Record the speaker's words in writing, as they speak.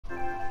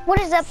What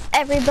is up,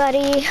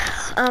 everybody?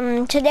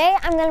 Today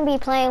I'm gonna be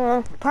playing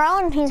with Pearl,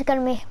 and he's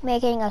gonna be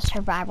making a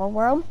survival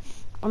world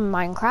on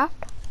Minecraft.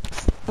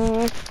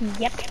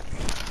 Yep.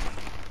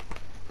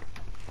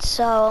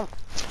 So,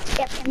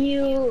 Yep.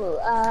 You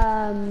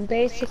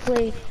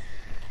basically,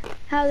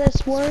 how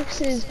this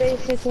works is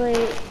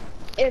basically,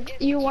 if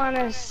you want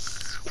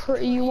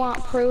you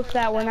want proof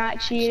that we're not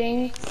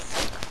cheating,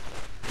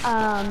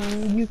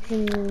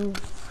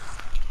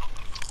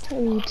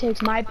 you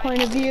take my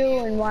point of view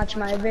and watch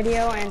my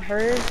video and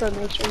hers, but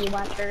make sure you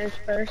watch hers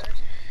first,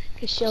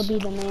 because she'll be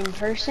the main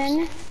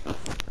person.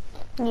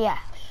 yeah.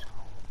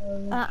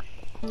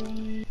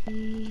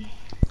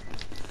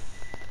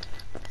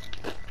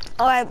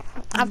 Alright,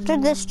 after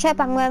this chip,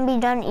 I'm gonna be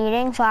done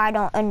eating so I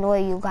don't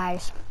annoy you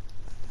guys.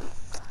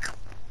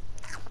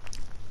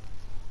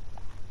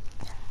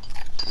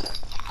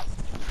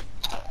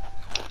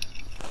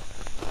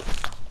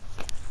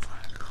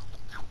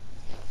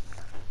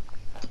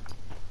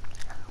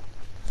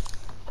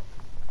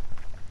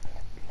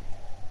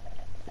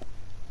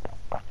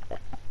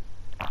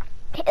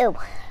 Ew,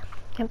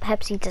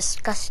 Pepsi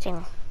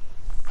disgusting.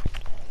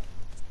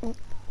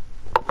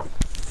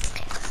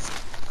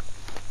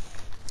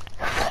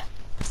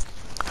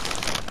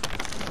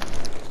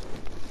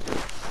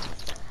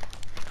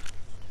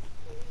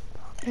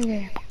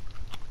 Okay.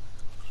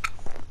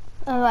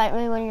 Alright,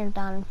 me when you're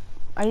done.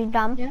 Are you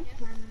done? Yep.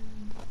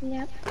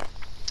 Yep.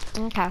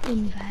 Okay.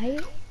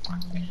 Invite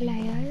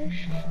players.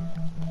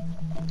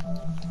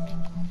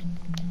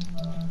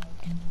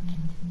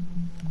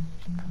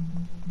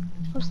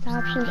 What's the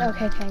options?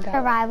 Okay, thank God.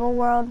 Survival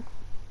world.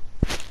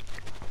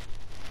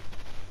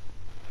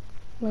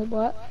 Wait,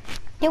 what?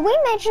 Did we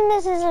mention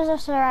this is a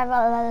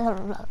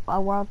survival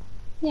world?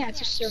 Yeah,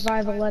 it's a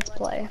survival let's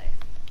play.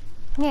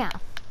 Yeah.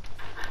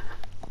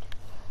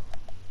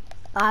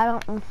 I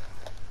don't.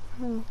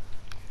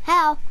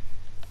 How?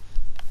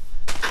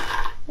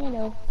 You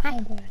know. Hi.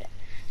 Oh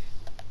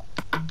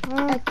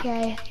God.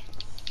 Okay.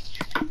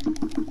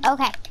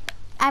 Okay.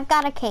 I've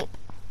got a cape.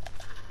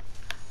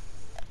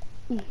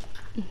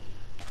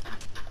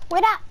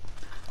 Wait up.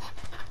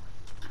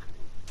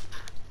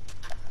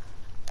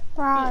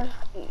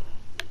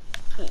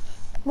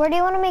 Where do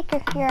you want to make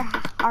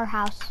our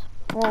house?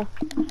 Well,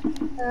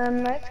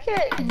 Let's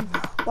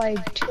get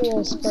like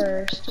tools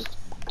first.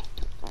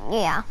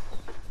 yeah.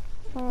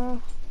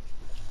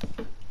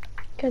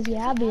 Because you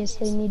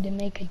obviously need to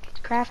make a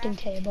crafting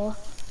table.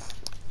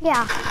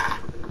 Yeah.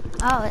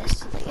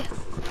 Obviously.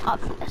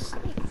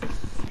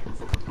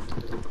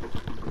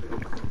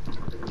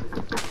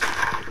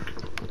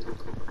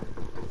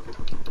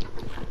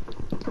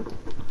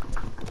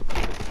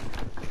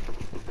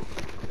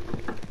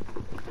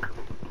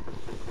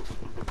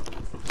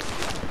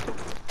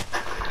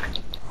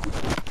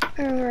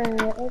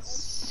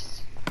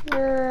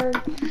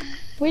 Alright,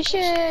 we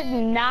should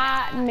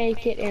not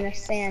make it in a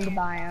sand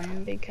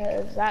biome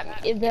because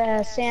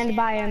the sand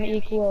biome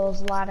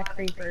equals a lot of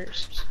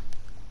creepers.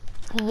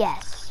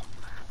 Yes.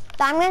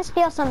 So I'm gonna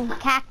steal some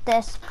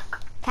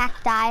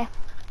cacti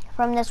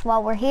from this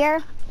while we're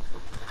here.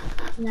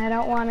 And I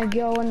don't want to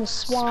go in the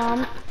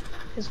swamp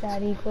because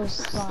that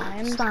equals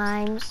slimes.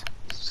 Slimes.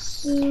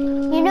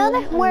 You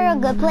know where a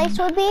good place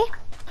would be?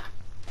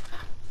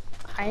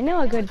 I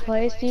know a good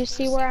place. Do you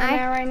see where I'm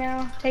at right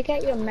now? Take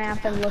out your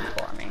map and look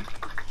for me.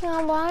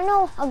 Yeah, well, I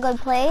know a good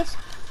place.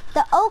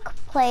 The oak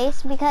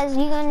place, because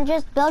you can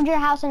just build your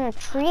house in a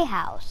tree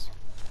house.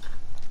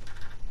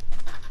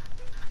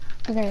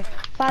 Okay,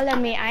 follow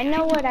me. I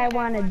know what I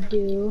want to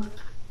do.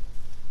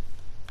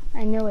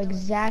 I know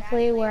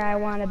exactly where I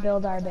want to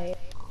build our base.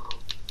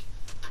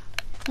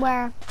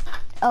 Where?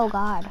 Oh,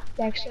 God.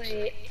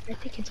 Actually, I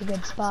think it's a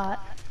good spot.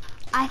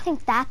 I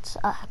think that's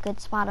a good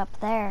spot up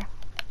there.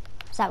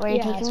 Is that where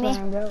you're taking me? Yeah, that's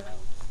where I'm going.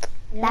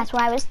 Yep. That's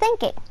what I was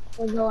thinking.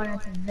 We're going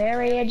at the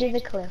very edge of the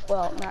cliff.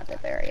 Well, not the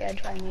very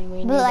edge. I mean, we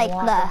need Like to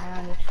walk the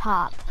around it.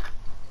 top.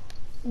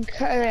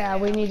 Yeah,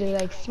 we need to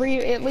like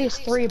at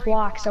least three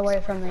blocks away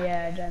from the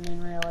edge. I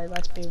mean, really,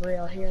 let's be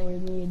real here. We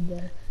need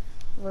the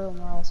room,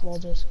 or else we'll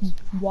just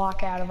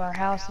walk out of our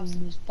house and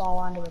just fall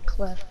onto a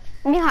cliff.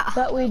 Yeah.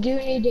 But we do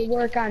need to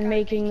work on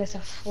making this a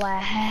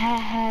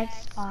flat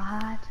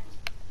spot.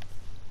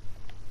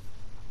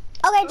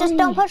 Okay, just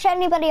don't push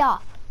anybody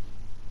off.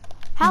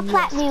 How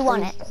flat do you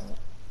want it?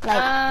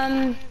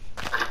 Like,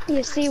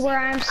 you see where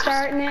I'm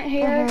starting it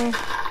here? Yeah,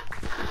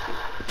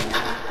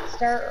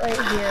 start right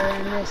here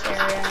in this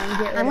area and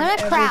get rid I'm gonna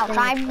crouch.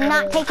 I'm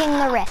not taking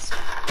the risk.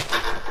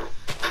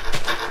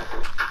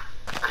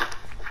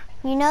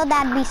 You know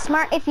that'd be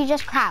smart if you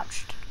just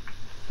crouched.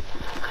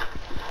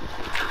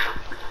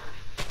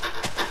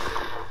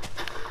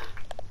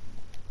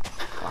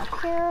 Go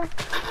up here.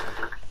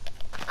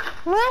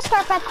 I'm gonna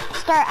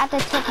start at the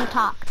tippy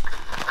top.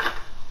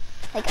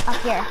 Like up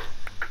here.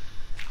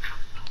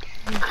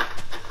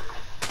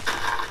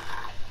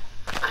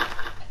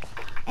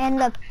 And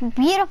the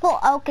beautiful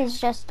oak is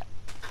just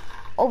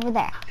over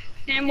there.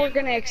 And we're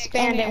gonna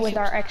expand it with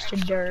our extra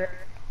dirt.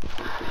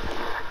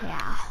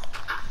 Yeah.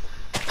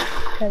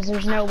 Because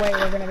there's no way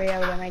we're gonna be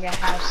able to make a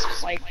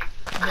house like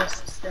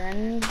this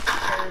thin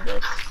or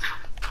this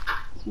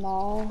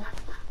small.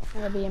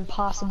 It'll be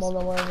impossible to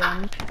live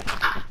in.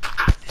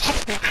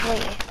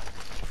 Technically.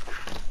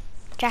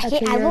 Jackie,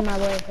 Okay, I you're will in my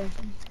way.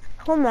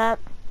 hold up.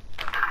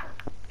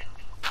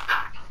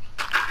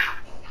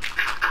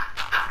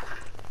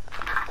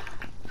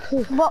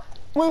 Well,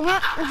 we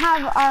have to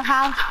have our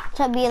house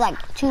to be like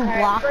too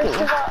blocky.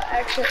 First of all,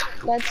 actually,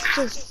 let's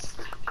just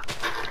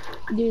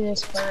do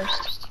this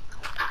first.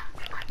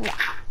 Yeah.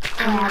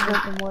 We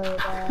can worry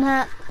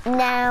about.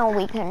 Now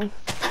we can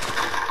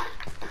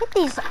get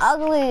these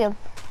ugly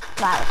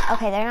flowers.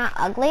 Okay, they're not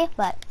ugly,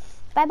 but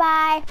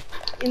bye-bye.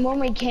 And when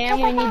we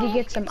can, we need to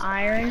get some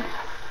iron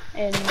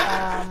and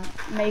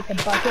make a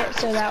bucket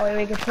so that way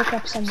we can pick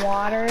up some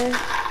water.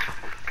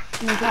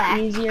 Make it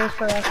easier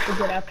for us to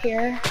get up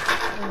here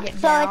and get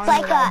down. So it's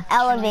like an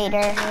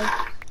elevator.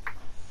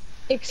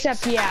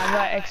 Except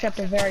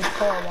a very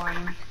poor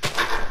one.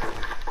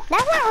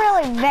 That's not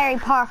really very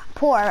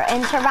poor.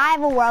 In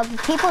survival world,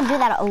 people do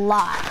that a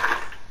lot.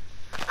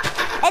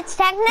 It's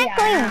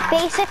technically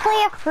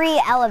basically a free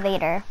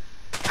elevator.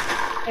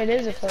 It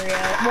is a free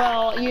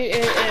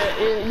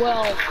elevator.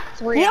 Well,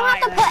 free. You don't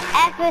have to put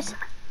effort.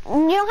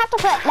 You don't have to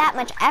put that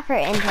much effort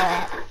into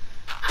it.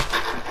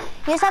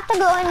 You just have to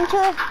go into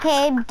a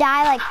cave,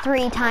 die like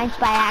 3 times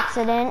by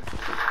accident,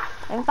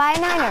 and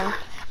find iron.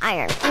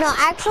 No,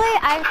 actually,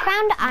 I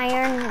found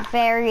iron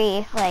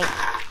very like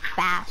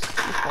fast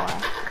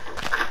before.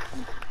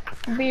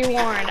 Be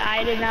warned,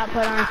 I did not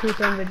put on keep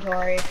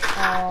inventory.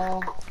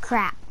 Oh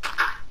crap!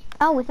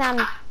 Oh, we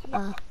found.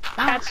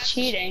 That's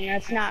cheating.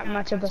 That's not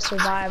much of a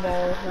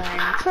survival thing.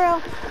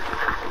 True.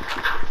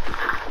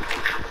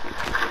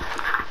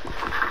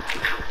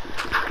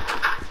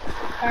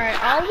 Alright,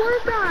 I'll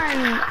work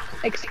on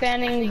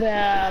expanding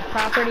the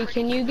property.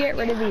 Can you get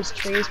rid of these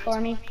trees for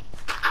me?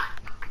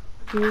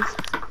 Please?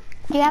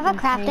 Do you have a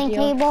crafting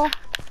table?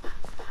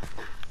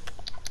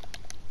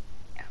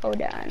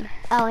 Hold on.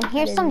 Oh, and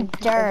here's some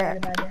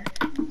dirt.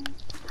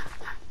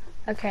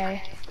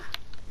 Okay.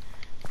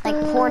 Like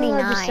 49.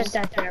 I'll just set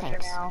that there for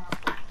now.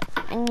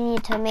 I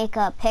need to make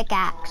a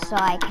pickaxe so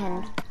I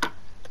can...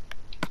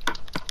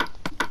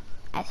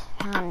 I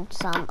found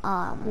some,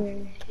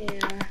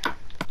 yeah.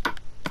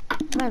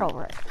 metal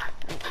work.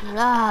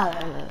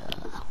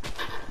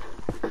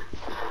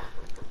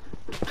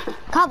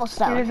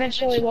 Cobblestone. And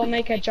eventually we'll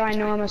make a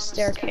ginormous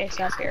staircase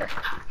up here.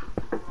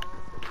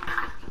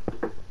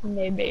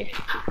 Maybe.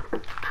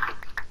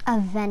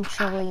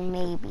 Eventually,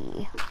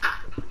 maybe.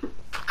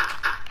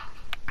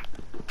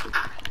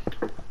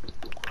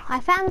 I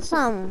found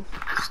some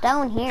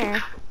stone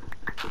here.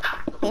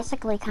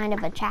 Basically kind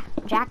of a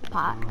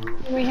jackpot.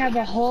 We have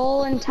a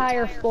whole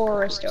entire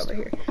forest over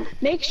here.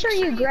 Make sure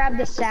you grab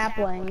the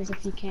saplings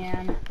if you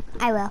can.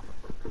 I will.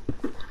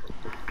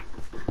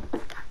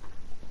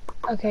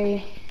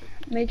 Okay,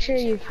 make sure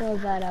you fill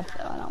that up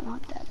though. I don't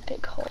want that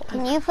big hole.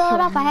 Can you fill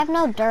it up? I have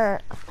no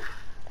dirt.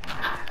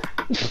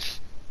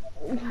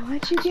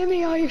 Why'd you give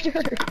me all your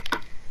dirt?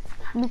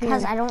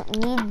 Because I don't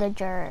need the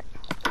dirt.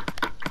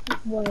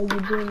 Well, you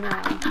do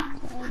now.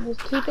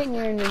 Just keep it in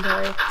your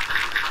inventory.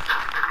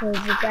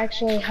 Because it's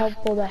actually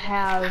helpful to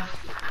have.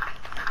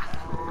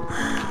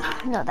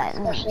 No, that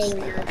especially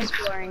when you're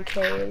exploring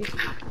caves.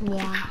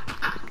 Yeah.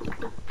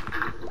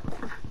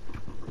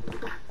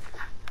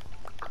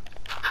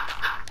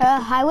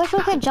 I wish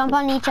we could jump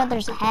on each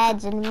other's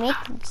heads and make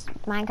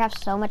Minecraft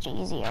so much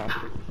easier.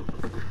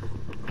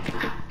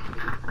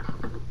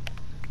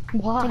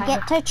 Why? To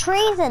get to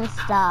trees and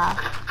stuff.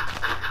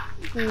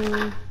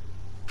 That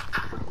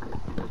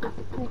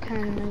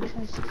kind of makes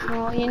sense.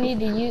 Well, you need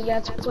to use,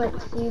 that's what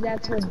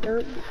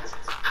dirt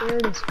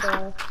is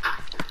for.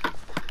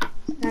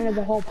 Kind of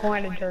the whole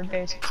point of dirt,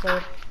 basically.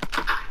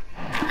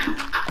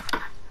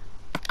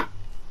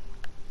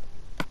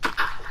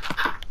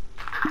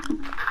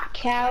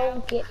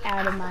 Cow, get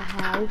out of my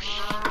house.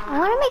 I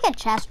want to make a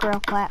chest real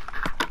quick.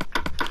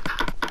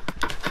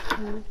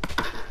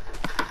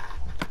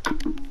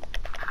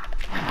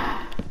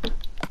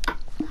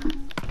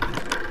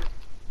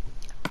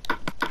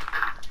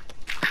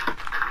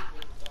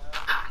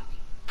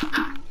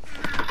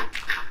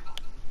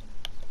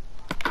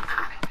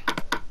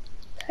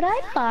 Could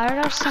I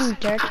borrow some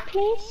dirt,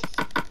 please?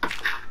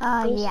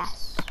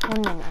 Yes.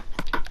 1 minute.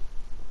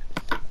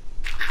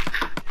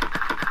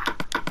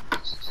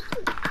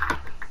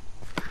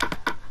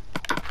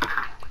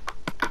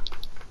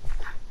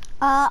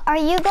 Are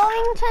you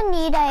going to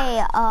need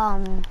a,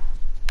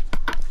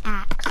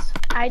 axe?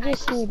 I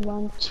just need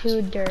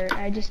 2 dirt.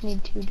 I just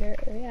need 2 dirt.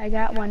 I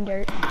got 1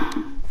 dirt.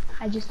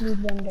 I just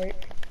need 1 dirt.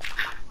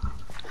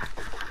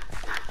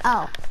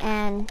 Oh,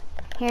 and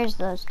here's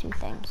those 2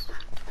 things.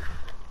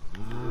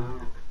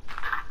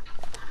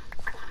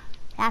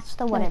 That's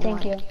the wooden one.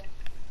 Thank you.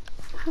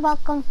 You're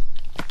welcome.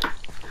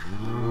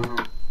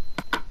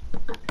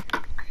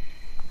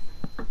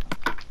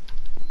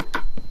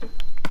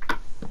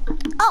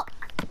 Oh,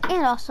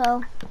 and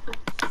also,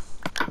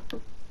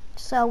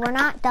 so we're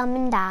not dumb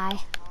and die.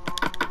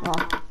 Well,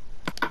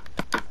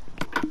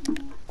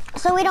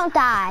 so we don't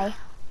die.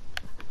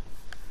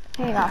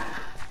 Here you go.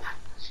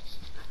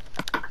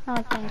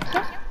 Oh, thank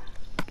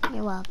you.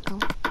 You're welcome.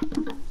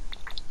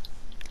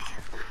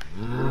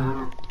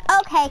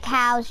 Okay,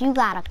 cows, you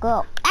gotta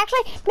go.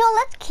 Actually, no,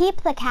 let's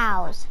keep the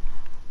cows.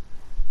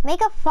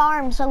 Make a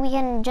farm so we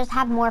can just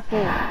have more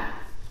food.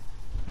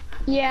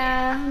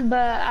 Yeah,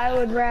 but I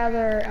would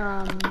rather,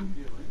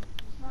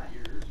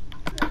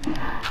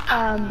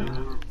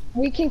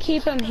 we can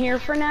keep them here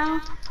for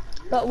now,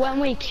 but when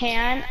we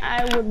can,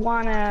 I would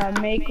want to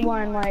make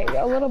one like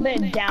a little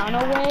bit down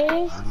a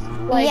ways,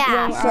 like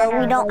Yeah, when so on we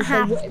our, don't like,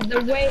 have.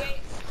 the way,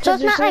 So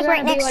because it's there's not still like right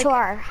gonna be next like, to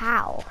our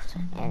house,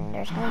 and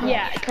there's gonna be.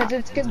 yeah, because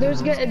it's good.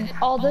 There's good.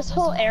 All this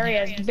whole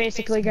area is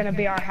basically gonna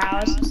be our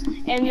house,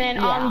 and then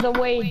on the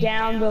way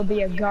down there'll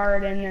be a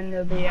garden, and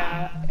there'll be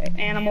a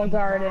animal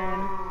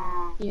garden,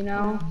 you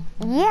know.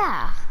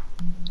 Yeah.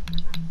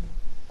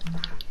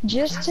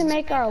 Just to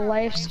make our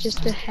lives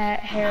just a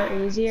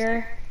hair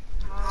easier.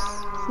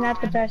 It's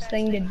not the best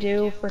thing to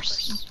do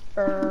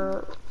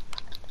for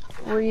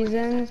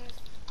reasons,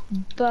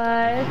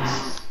 but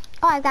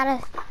Oh, I got a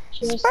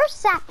just spruce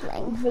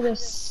sapling.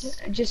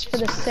 just for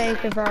the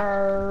sake of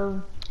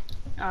our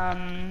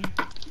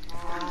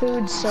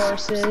food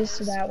sources,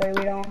 so that way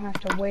we don't have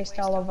to waste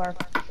all of our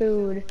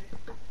food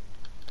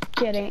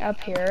getting up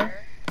here.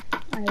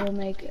 I will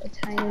make a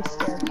tiny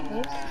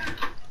staircase.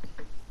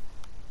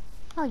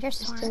 Oh, you're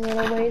Just smart. a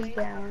little ways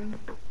down.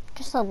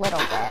 Just a little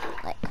bit,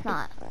 like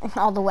not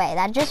all the way.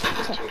 That just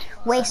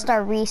waste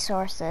our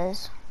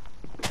resources.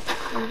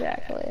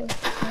 Exactly.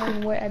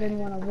 I didn't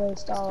want to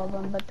waste all of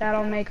them, but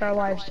that'll make our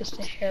lives just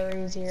a hair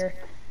easier.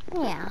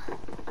 Yeah.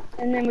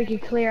 And then we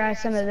could clear out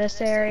some of this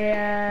area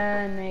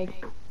and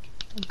make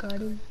a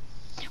garden.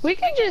 We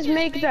could just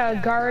make the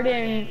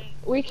garden,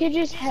 we could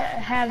just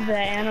have the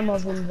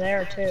animals in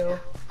there too,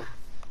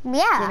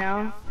 Yeah. you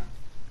know?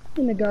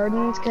 In the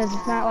gardens, because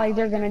it's not like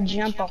they're going to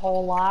jump a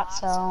whole lot,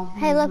 so.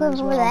 Hey, look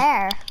over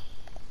there.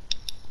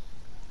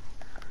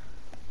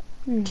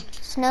 Hmm.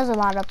 Snow's a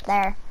lot up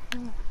there.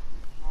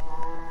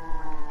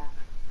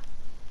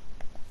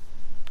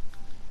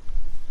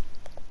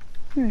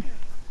 Hmm.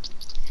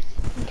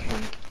 Okay.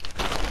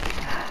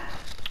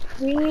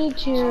 We need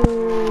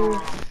to.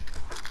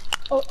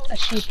 Oh, a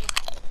sheep.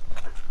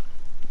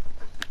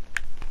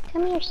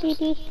 Come here,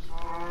 sheepy.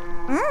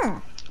 Hmm.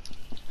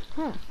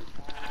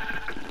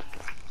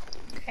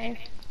 Okay.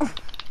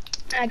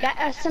 I got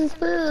us some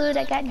food.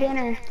 I got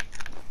dinner.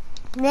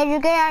 Did you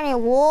get any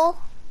wool?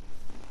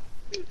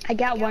 I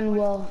got one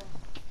wool.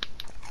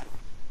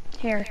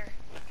 Here.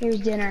 Here's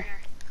dinner.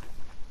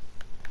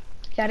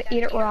 Gotta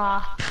eat it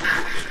raw.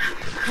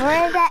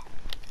 Where is that?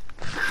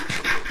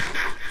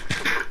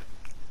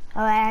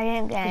 Oh, I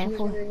didn't get any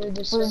food. We need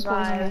to Food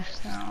survive, poisoning.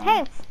 so.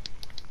 Hey,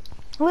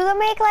 we could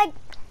make like,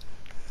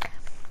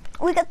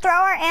 we could throw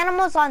our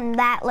animals on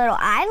that little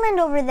island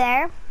over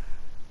there.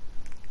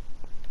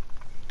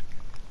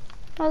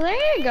 Well,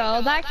 there you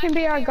go. That can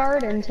be our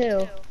garden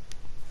too.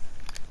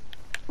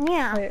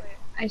 Yeah. Wait,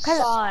 I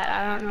saw it.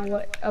 I don't know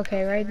what.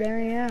 Okay, right there.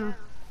 Yeah.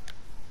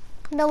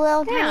 The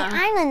little Yeah. tiny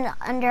island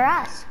under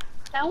us.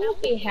 That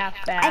won't be half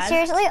bad. I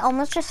seriously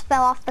almost just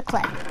fell off the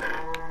cliff.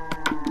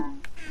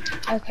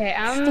 Okay.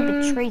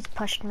 Stupid trees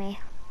pushed me.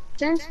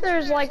 Since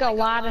there's like a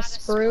lot of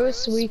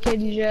spruce, we could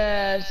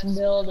just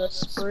build a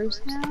spruce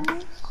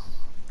house.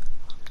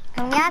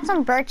 Can we add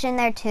some birch in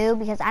there too?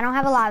 Because I don't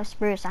have a lot of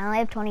spruce. I only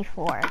have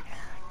 24.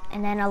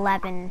 And then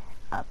 11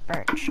 of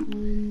birch.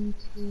 1,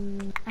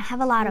 2. I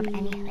have a lot of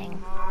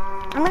anything.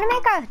 I'm gonna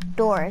make our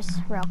doors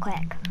real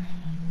quick.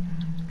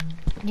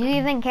 Do you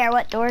even care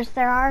what doors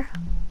there are?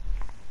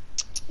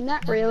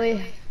 Not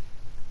really.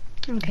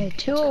 Okay,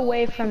 2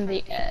 away from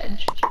the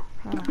edge.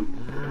 Hold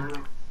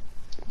on.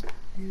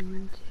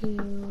 1,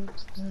 2,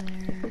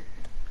 there.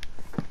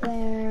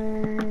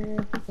 There.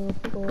 Boop,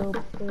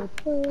 boop, boop,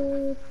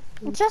 boop.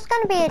 It's just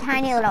gonna be a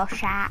tiny little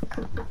shack.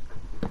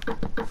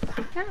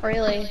 Not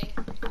really.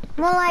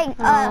 Well, like,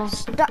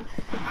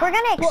 we're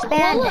gonna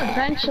expand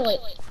Well,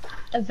 it.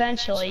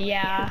 eventually,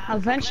 yeah.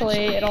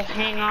 Eventually, it'll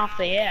hang off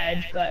the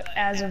edge, but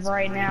as of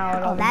right now,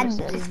 it'll Oh, that'd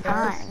just be be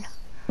fun.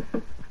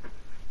 this.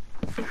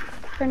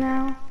 For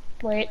now.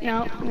 Wait,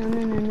 no.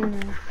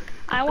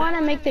 I want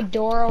to make the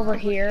door over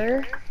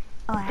here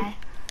Okay.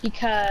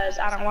 because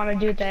I don't want to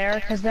do it there,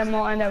 because then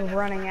we'll end up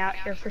running out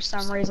here for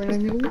some reason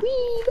and go,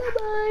 wee,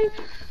 bye-bye.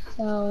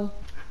 So,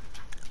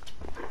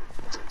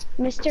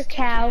 Mr.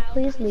 Cow,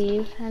 please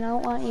leave. I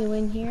don't want you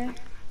in here.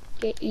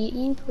 Get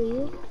eaten,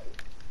 please.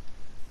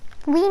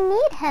 We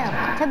need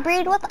him to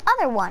breed with the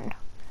other one.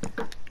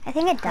 I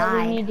think it We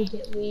died. need to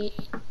get wheat.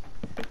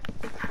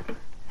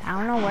 I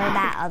don't know where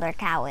that other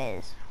cow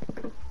is.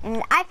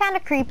 And I found a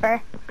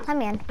creeper.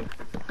 Come in.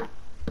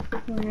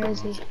 Where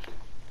is he?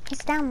 He's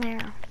down there.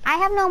 I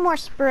have no more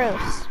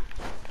spruce.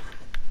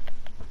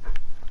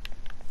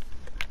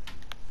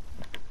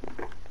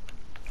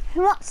 He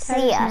won't see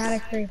That is us. not a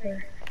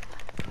creeper.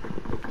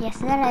 Yes,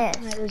 that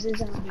That is. is a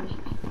zombie.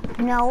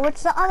 No,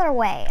 it's the other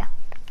way.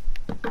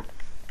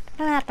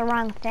 I'm at the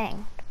wrong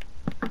thing.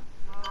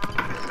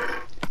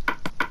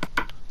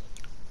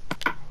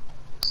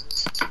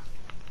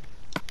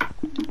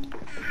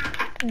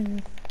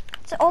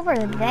 It's over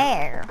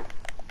there.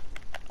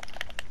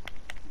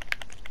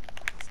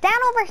 It's down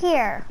over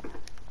here.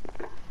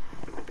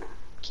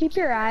 Keep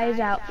your eyes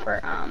out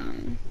for,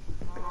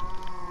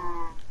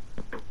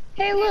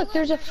 Hey, look,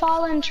 there's a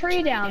fallen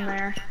tree down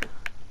there.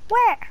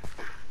 Where?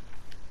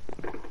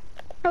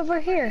 Over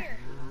here.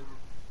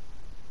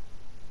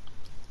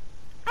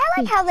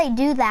 I like how they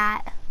do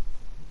that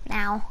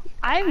now.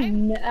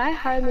 I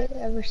hardly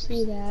ever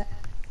see that.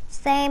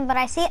 Same, but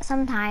I see it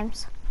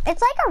sometimes.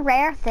 It's like a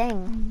rare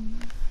thing.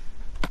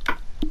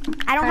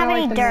 I don't have Kinda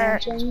any like the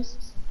dirt.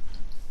 mansions.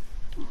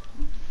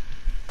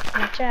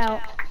 Watch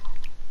out.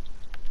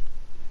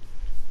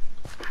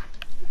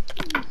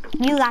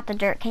 You got the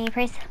dirt. Can you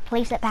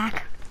place it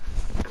back?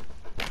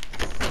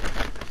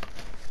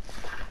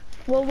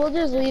 Well, we'll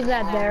just leave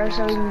that there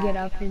so we can get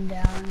up and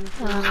down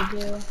if we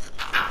need to.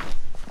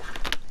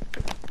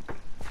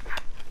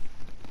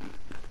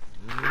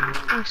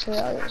 Actually,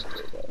 I'll just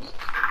do this.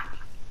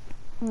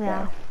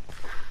 Yeah.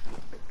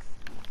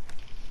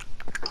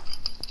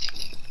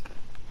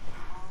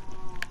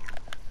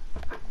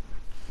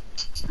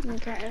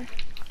 Okay.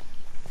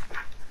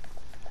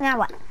 Now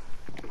what?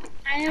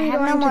 I am have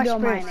going no more to go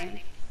spruce. mining.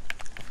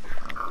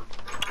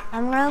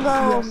 I'm gonna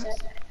go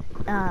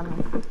Yes.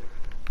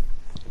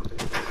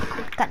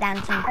 cut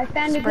down some I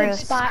found a good spruce.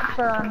 spot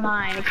for our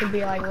mine. It could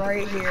be like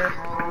right here.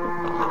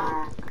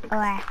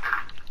 Okay.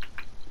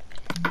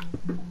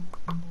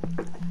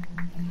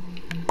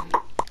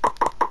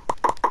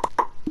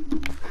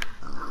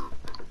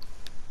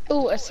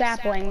 Ooh, a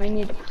sapling. We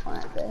need to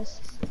plant this.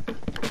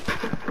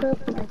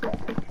 Boop, like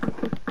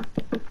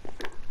that.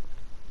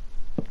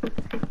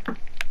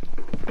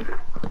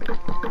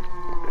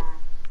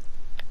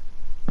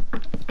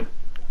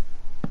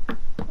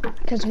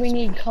 Because we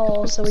need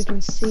coal so we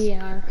can see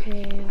in our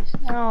caves.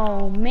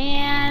 Oh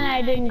man,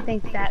 I didn't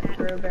think that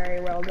through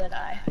very well, did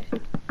I?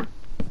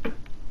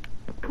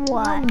 What?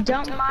 Well,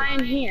 don't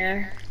mine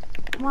here.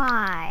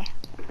 Why?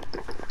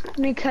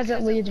 Because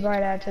it leads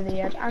right out to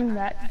the edge. I'm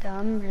that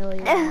dumb,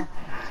 really. I'm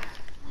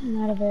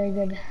not a very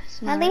good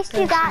smart At least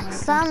you person got when it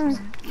some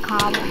comes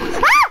cobble.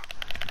 to-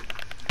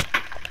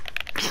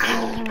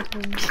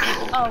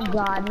 Oh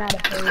god, not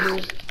a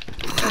baby.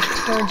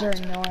 Those turds are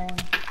annoying.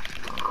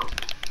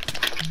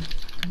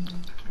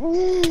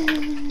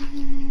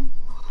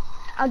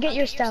 I'll get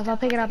your stuff. I'll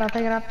pick it up. I'll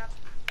pick it up.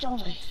 Oh,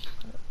 Hi,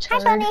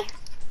 turd. Sonny.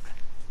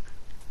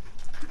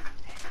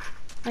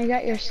 I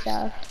got your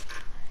stuff.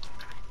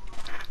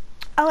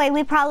 Okay,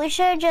 we probably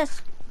should have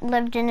just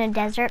lived in a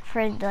desert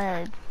for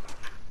the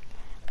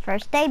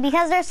first day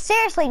because there's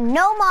seriously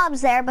no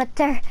mobs there, but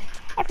they're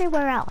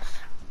everywhere else.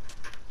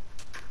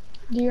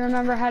 Do you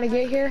remember how to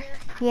get here?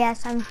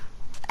 Yes,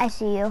 I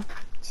see you.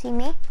 See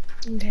me?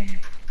 Okay.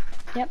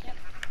 Yep.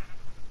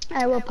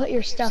 I will put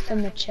your stuff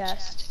in the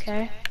chest,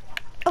 okay?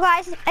 Oh,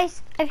 guys, I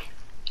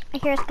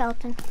hear a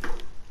skeleton.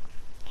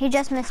 He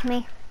just missed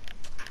me.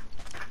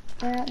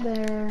 That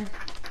there.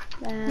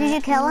 That. Did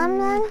you kill him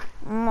then?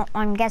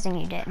 I'm guessing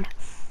you did.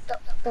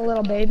 The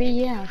little baby?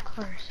 Yeah, of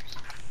course.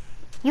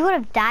 You would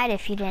have died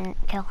if you didn't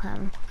kill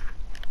him.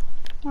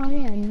 Oh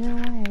yeah, no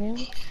way,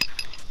 dude.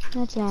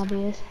 That's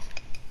obvious.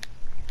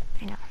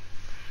 I know.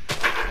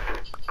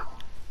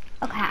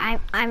 Okay,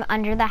 I'm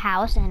under the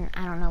house and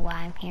I don't know why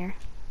I'm here,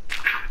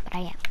 but I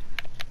am.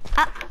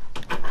 Up.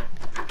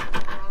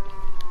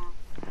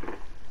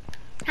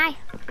 Hi.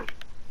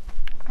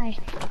 Hi.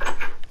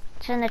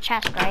 It's in the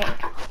chest, right?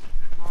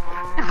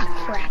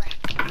 Ah, crap.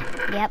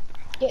 Yep.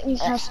 Get in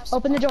the house.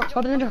 Open the door.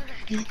 Open the door.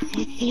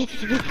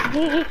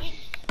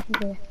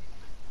 Okay.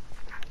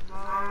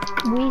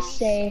 We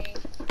safe.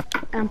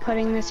 I'm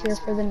putting this here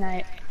for the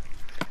night.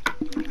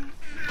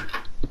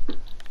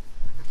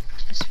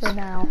 Just for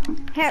now.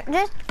 Here,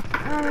 just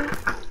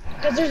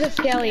Because there's a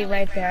skelly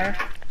right there.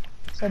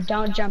 So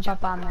don't jump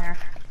up on there.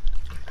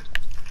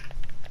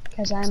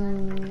 Because I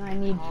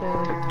need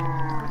food.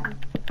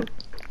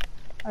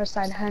 Our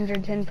side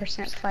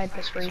 110% fight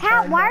this retard.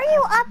 Cat, why are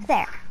you up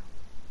there?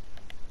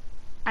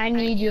 I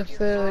need your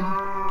food.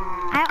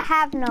 I don't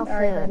have no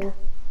Sorry, food. buddy.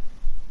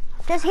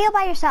 Just heal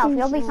by yourself.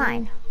 You'll be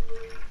fine.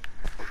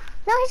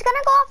 No, he's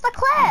gonna go off the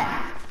cliff.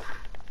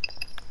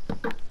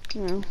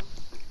 No.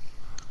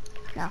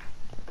 No.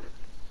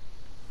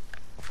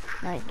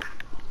 No.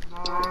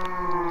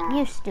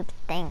 You stupid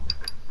thing.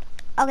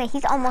 Okay,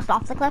 he's almost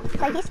off the cliff,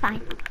 but he's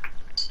fine.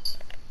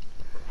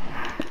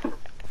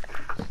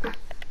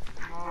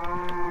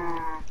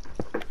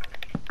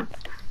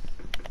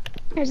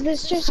 Is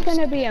this just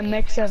gonna be a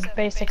mix of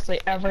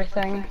basically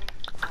everything?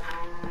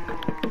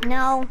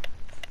 No,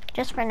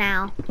 just for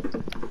now.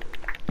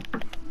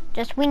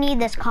 Just, we need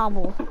this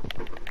cobble.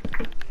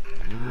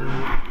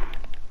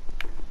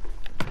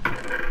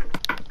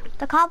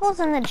 The cobble's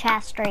in the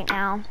chest right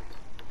now.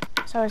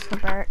 So is the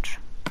birch.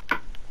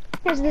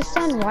 Is the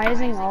sun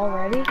rising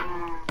already?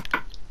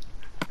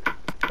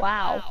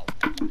 Wow.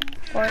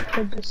 Or it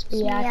could just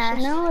be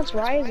action. Yes. No, it's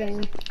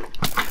rising.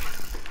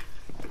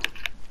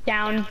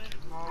 Down.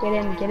 Get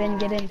in, get in,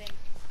 get in.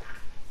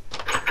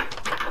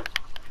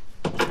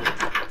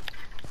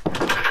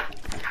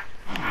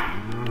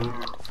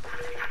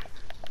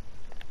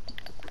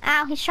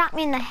 cow. He shot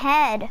me in the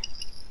head.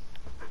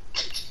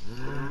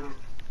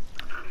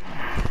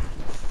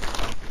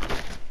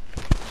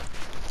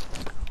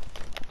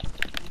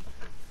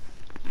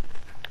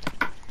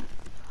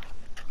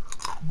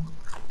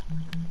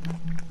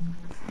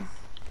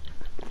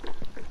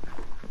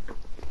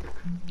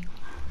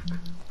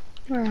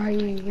 Where are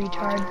you,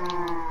 retard?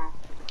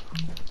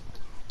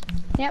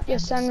 Yep, the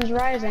sun is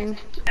rising.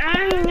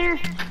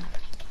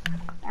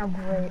 Oh,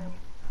 great.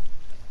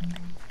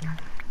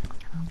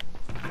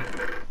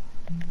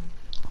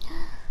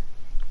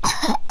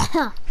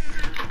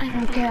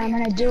 Okay, I'm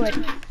gonna do it.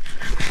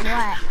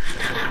 What?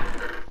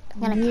 I'm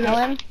gonna kill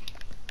him?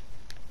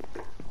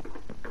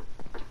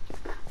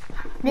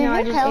 Did No, I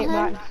you just kill ate him?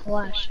 rotten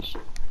flesh.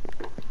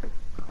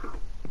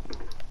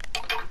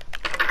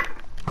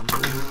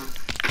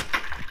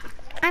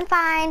 I'm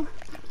fine.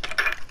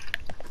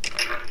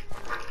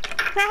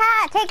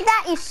 Haha, take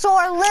that, you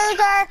sore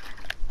loser.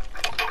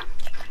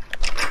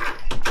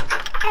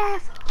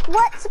 F,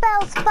 what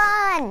spells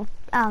fun?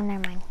 Oh,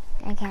 never mind.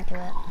 I can't do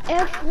it.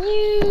 F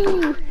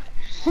you!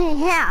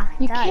 Yeah,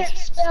 it You does. can't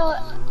spell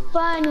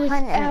fun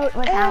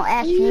without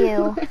F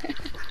you.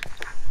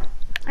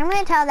 I'm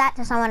gonna tell that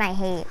to someone I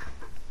hate.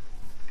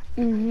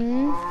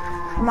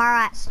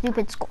 Tomorrow at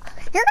stupid school.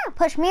 You're gonna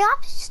push me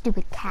off,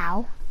 stupid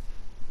cow.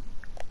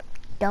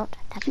 Don't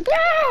touch me.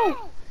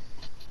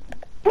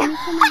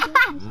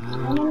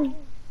 No!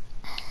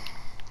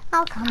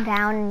 I'll come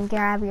down and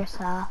grab your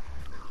stuff.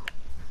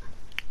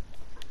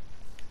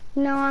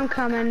 No, I'm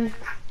coming.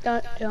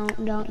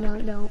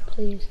 Don't,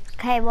 please.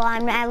 Okay, well,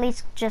 I'm at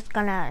least just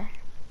gonna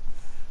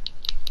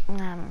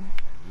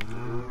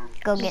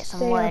go get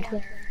some wood.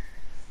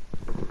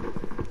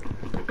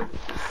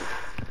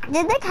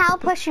 Did the cow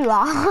push you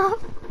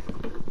off?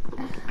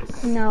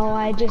 No,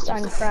 I just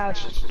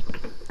uncrouched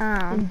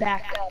and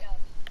backed up.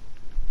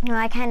 No,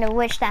 I kind of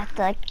wish that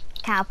the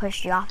cow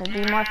pushed you off. It'd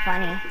be more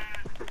funny.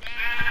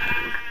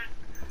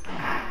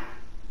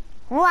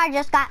 Oh, I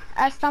just got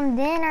us some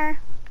dinner.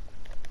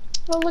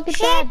 Well, look at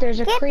that. There's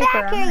a creeper. Get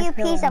back here, you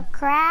piece him. of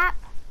crap.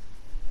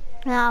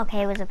 Oh,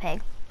 okay, it was a pig.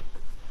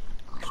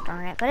 Gosh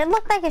darn it. But it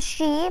looked like a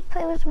sheep.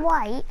 It was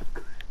white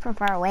from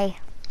far away.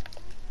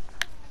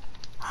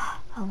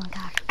 Oh my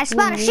gosh. I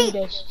spotted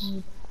a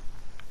sheep.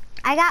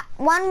 I got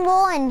 1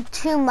 wool and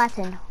 2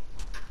 mutton.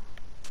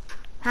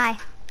 Hi.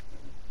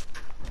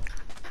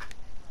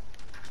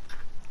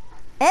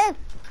 Ew.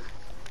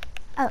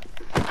 Oh,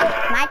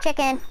 my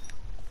chicken.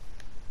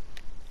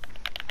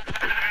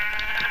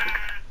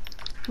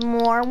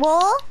 More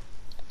wool.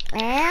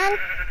 And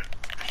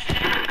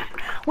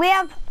we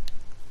have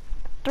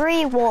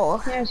 3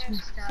 wool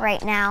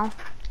right now.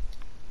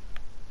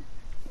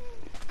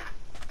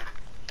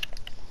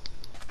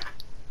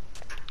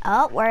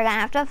 Oh, we're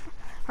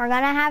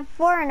gonna have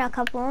 4 in a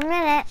couple of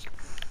minutes.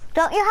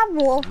 Don't you have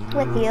wool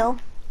with you?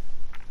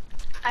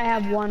 I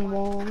have 1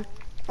 wool.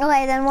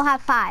 Okay, then we'll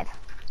have 5.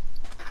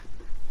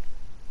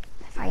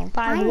 If I can 5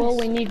 find wool,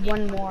 this. we need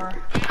 1 more.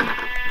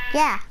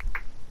 Yeah,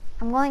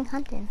 I'm going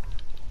hunting.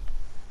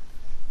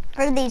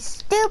 For these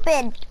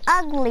stupid,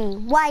 ugly,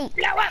 white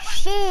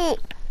sheep.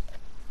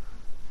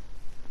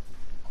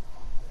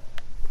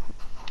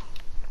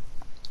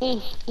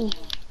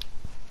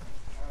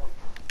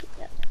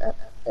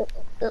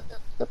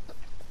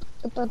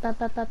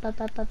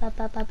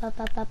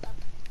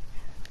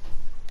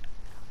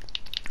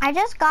 I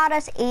just got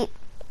us 8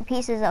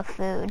 pieces of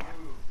food.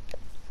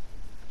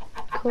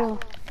 Cool.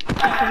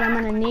 Because I'm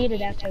gonna need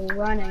it after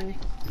running.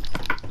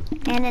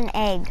 And an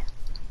egg.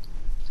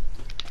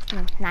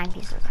 9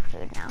 pieces of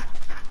food now.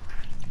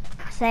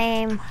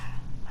 Same.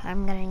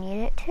 I'm gonna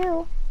need it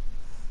too.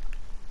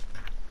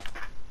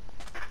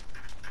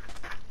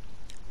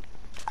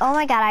 Oh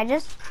my god, I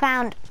just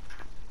found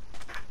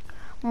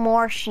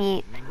more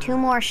sheep. 2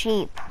 more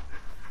sheep.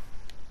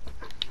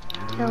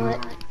 Kill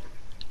it.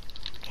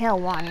 Kill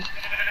 1.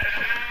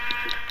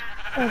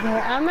 Okay,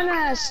 I'm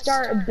gonna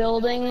start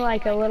building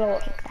like a little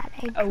Take that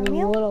egg from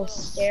you. little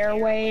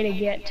stairway to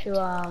get to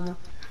our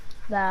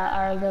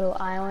little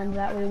island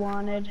that we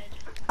wanted.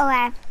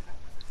 Okay.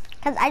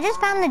 Cause I just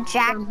found the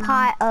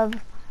jackpot of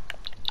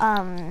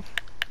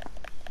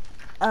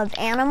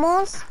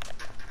animals.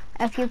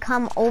 If you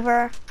come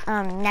over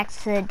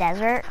next to the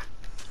desert.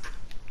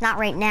 Not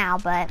right now,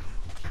 but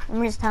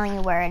I'm just telling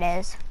you where it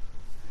is.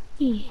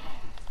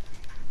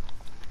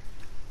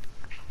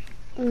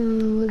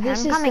 Ooh,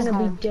 this is gonna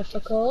home. be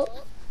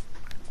difficult.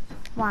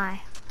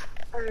 Why?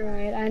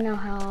 Alright, I know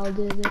how I'll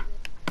do this.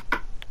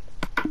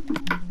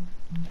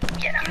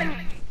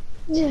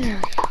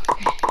 Yeah.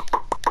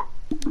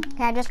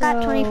 Okay, I just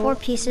got 24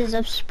 pieces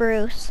of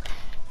spruce,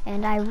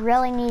 and I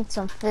really need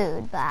some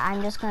food, but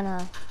I'm just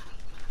gonna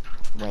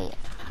wait.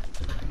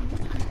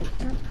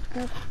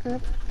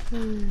 Up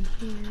in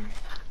here.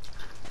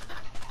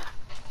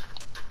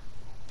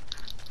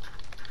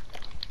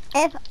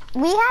 If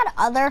we had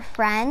other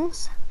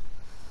friends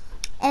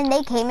and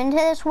they came into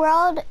this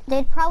world,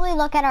 they'd probably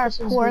look at our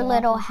poor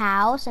little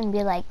house and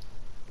be like,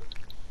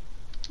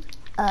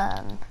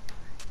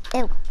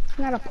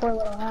 Not a poor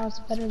little house,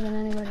 better than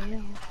anybody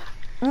else.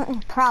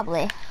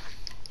 Probably.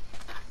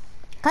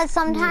 Because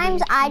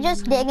sometimes I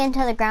just dig into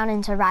the ground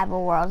in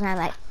survival worlds and I'm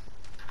like,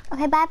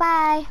 okay,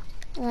 bye-bye.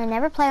 And I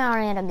never play on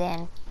it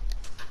again.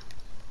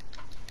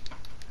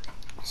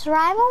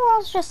 Survival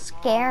worlds just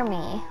scare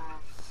me.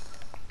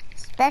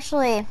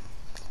 Especially,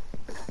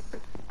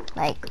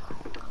 like,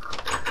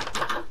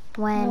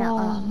 when,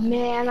 Oh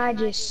man, I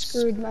just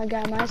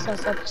got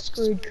myself up a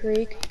screwed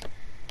creek.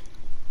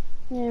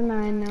 Never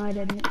mind, no I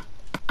didn't.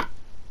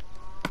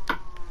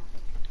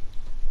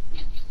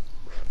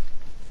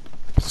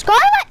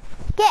 Scarlet!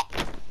 Get!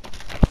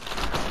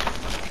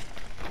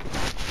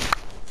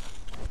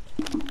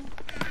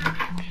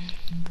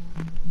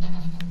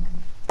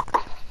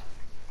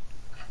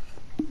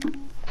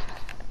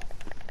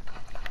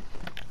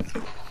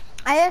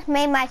 I just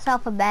made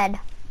myself a bed.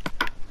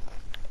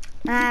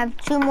 I have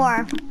 2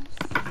 more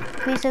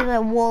pieces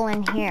of wool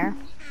in here.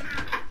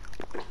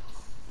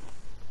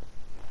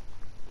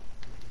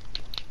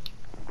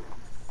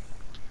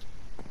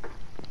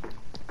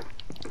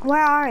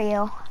 Where are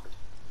you?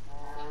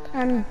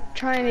 I'm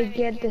trying to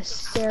get the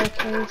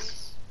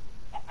staircase.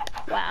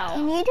 Wow.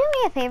 Can you do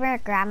me a favor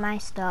and grab my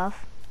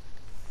stuff?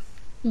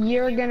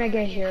 You're gonna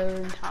get here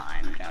in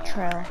time.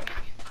 True.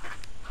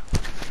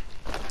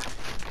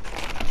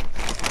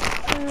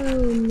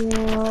 Oh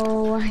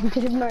no, I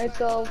did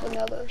myself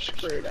another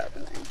screwed up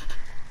thing.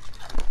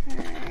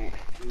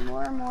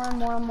 Alright,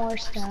 more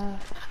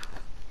stuff.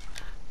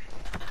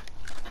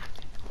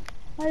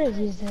 What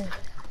is this?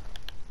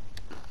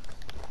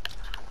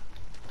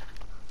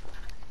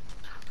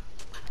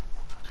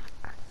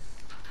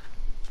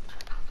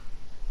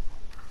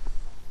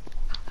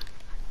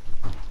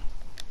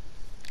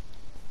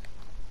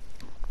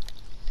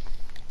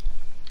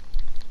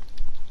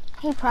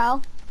 Hey,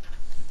 Pro.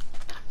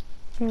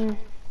 Hmm.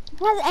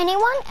 Has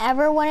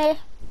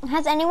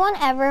anyone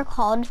ever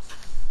called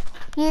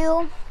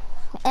you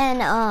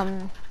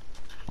and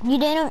you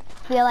didn't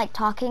feel like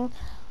talking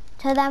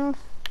to them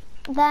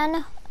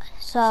then?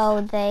 So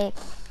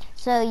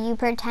you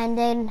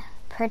pretended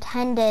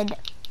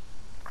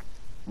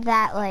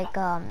that like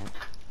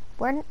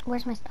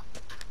where's my stuff?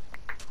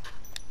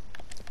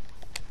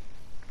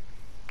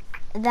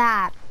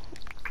 That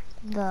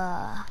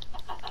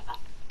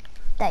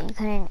you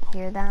couldn't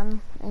hear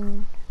them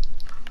and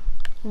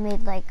you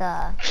made like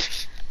a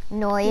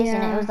noise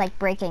and it was like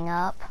breaking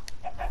up.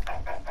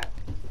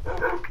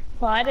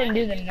 Well, I didn't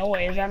do the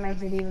noise. That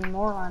makes it even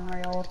more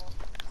unreal.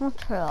 Well,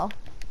 true.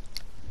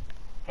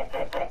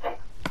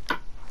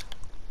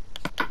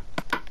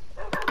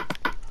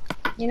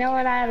 You know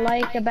what I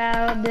like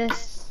about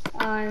this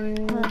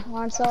on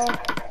console?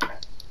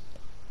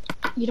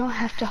 You don't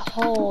have to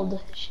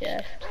hold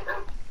shift.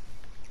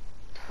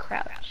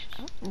 Crouch.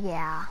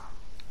 Yeah.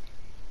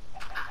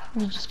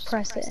 You just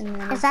press it and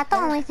then Is that the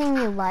only thing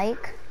you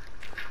like?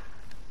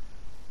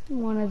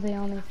 one of the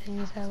only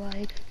things I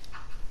like.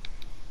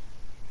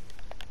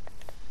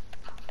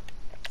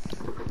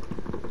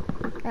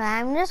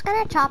 I'm just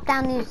gonna chop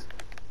down these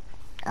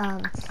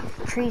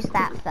trees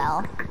that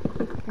fell,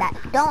 that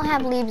don't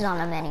have leaves on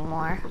them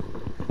anymore.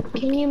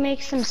 Can you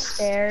make some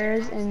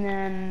stairs and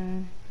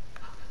then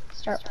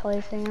start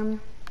placing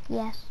them?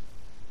 Yes.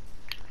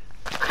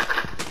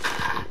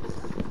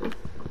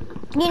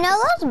 You know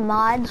those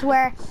mods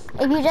where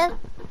if you just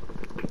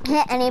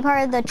hit any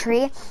part of the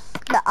tree,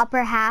 the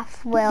upper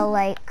half will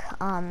like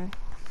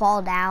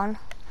fall down?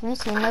 Have you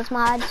seen those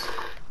mods?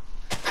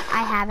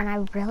 I have, and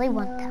I really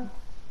want them.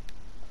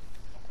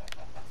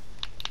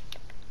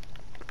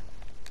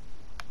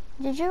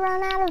 Did you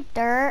run out of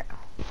dirt?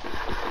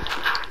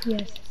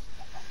 Yes.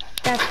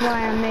 That's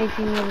why I'm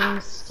making it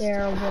in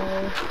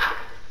stairway.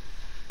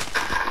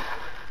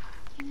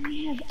 Can I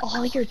have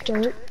all your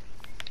dirt?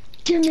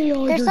 Give me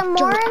all your dirt. There's some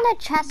more in the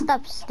chest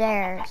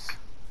upstairs.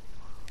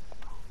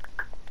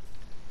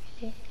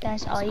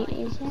 That's all you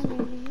use?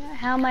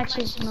 How much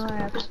is more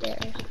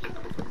upstairs?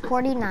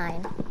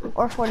 49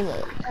 or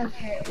 48.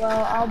 Okay,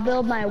 well, I'll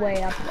build my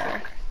way up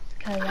there,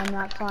 because I'm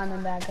not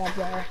climbing back up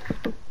there.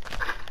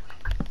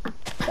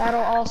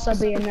 That'll also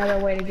be another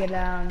way to get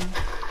down.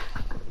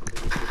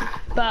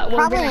 But we're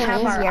Probably gonna an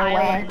have our easier way.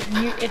 island.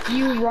 If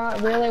you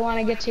really want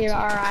to get to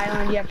our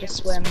island, you have to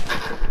swim.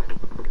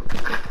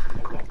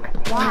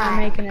 Why? I'm not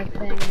making a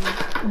thing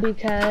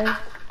because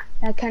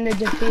that kind of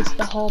defeats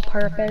the whole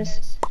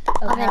purpose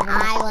of an having to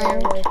stay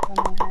island. away from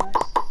our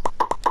house.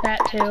 That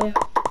too.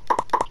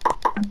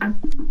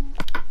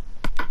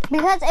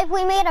 Because if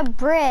we made a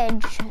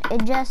bridge,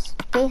 it just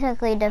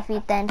basically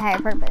defeats the entire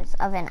purpose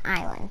of an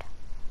island.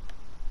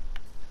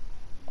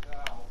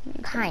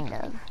 Kind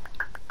of.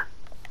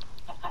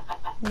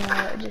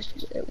 No,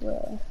 it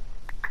will.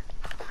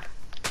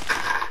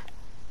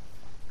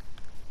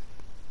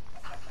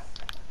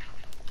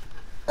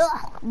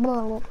 Ugh.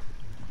 Blah.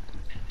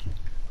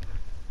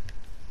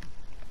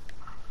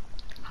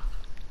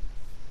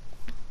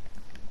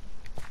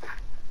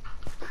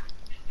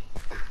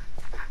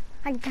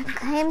 I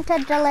came to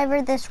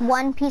deliver this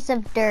one piece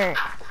of dirt.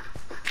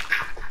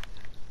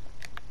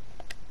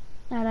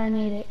 And I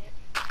need it.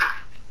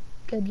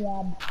 Good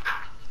job.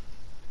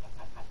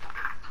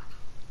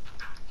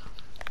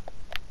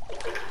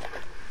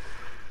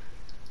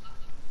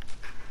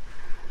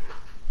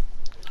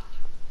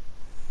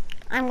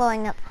 I'm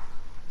going up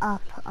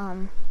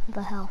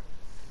the hill.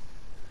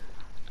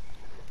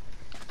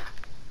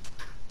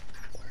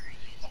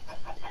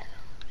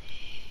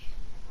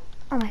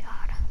 Oh my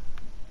god.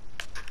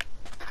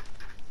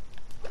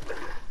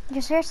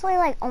 You're seriously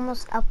like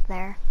almost up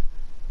there.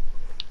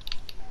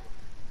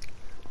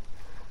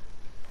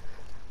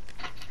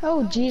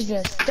 Oh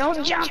Jesus,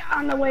 don't jump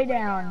on the way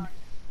down.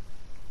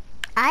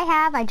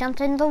 I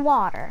jumped in the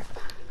water.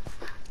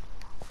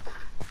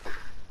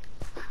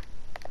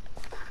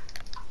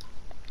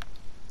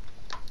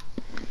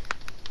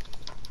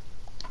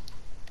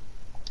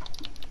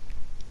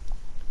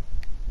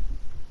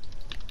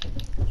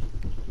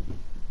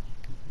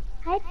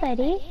 Hi,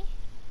 buddy.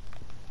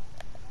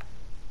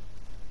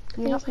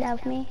 You Please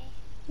love me.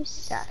 You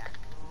suck.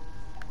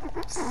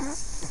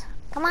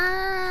 Come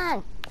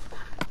on.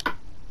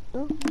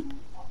 Ooh.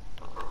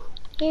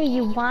 Here,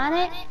 you want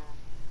it?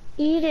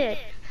 Eat it.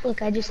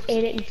 Look, I just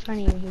ate it in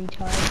front of you,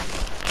 retard.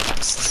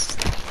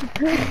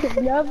 Good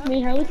to love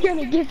me. I was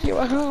gonna give you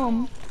a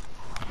home.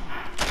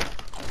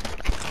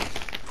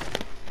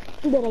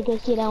 But I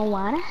guess you don't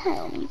want a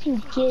home. You can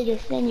get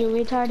this in your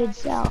retarded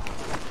self.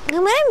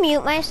 I'm gonna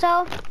mute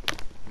myself.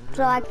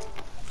 So like,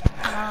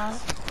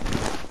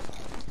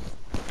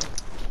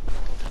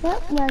 Well,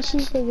 while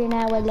she's figuring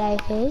out what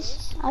life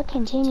is, I'll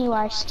continue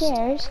our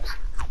stairs.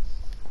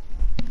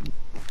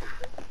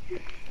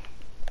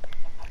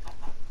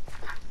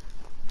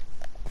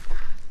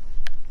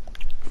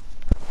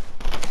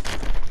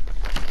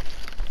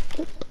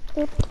 Up,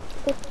 up,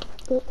 up,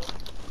 up.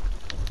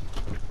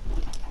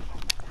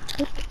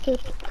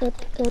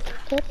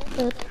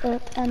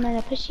 Up. I'm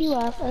gonna push you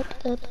off. Up.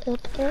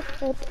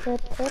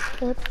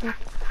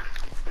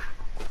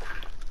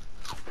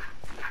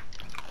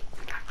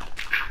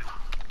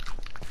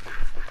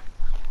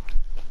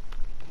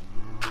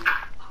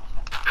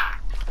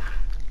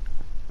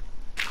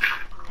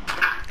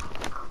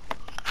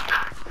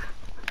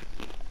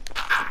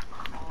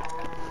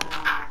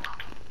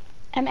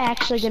 I'm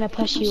actually gonna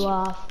push you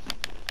off.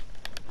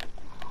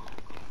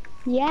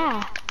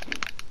 Yeah.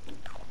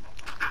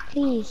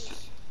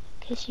 Please.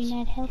 Because you're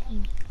not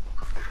helping.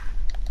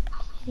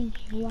 Sitting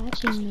here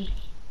watching me.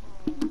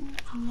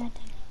 I'm not.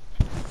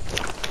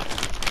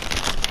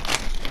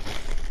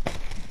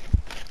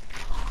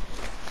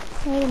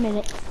 Wait a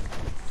minute.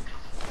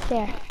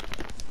 There.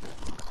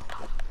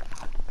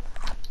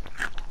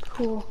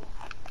 Cool.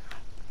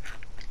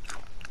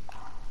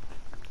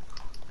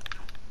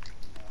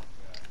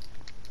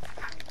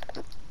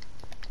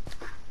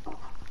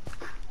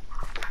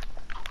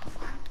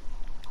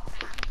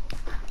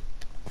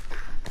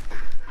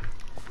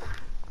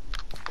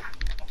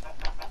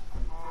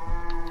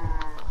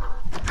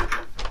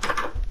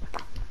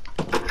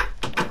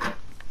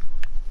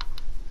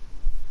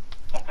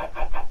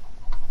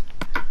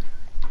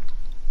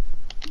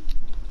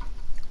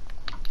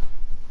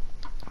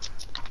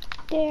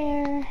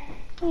 There.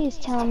 Please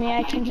tell me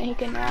I can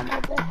make a normal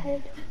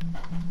bed.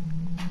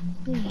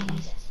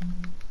 Please.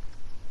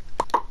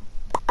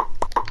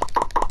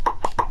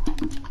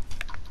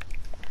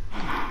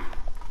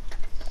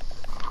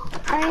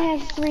 I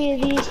have 3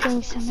 of these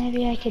things, so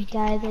maybe I could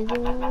dye the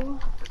wool.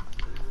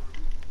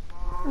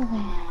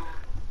 Okay.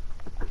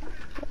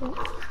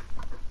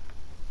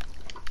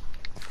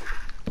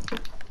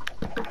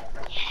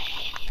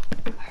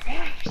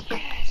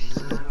 Yes.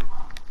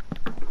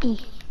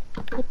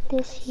 Put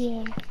this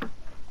here.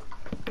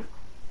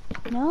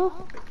 No?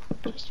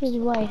 Just with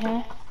white,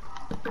 huh?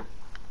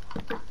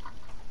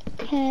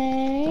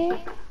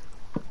 Okay.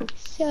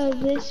 So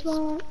this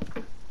won't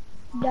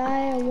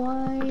dye a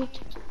white.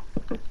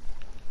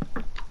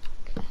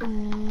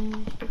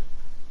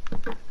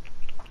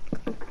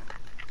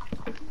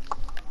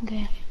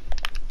 Okay.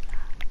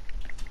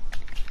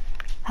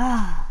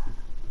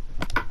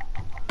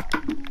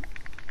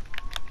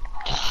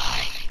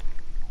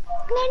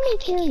 Let me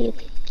kill you.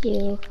 Thank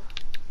you.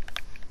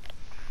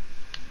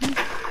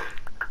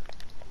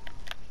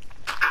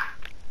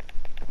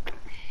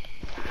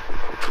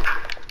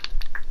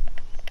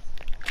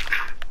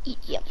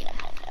 Yum, yum,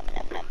 yum,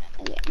 yum, yum.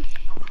 Okay.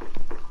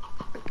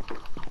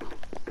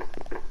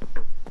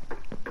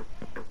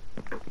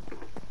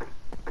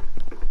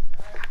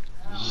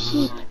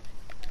 Sheep.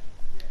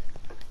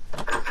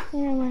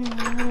 They're running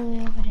all the way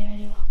over there,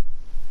 too.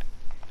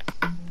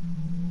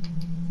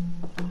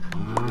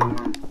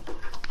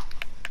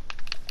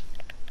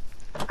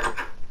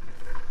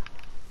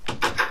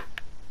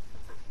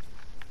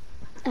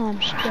 I'm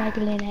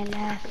struggling at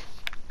life.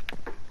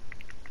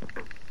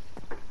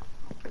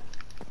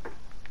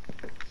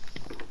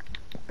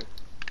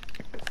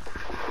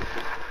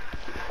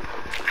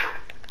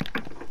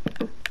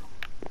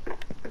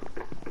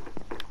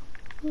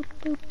 Boop,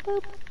 boop,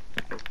 boop.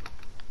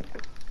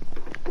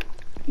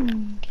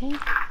 Okay.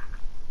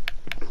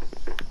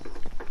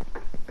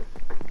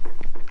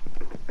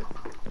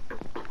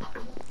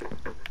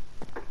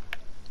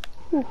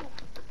 Ooh.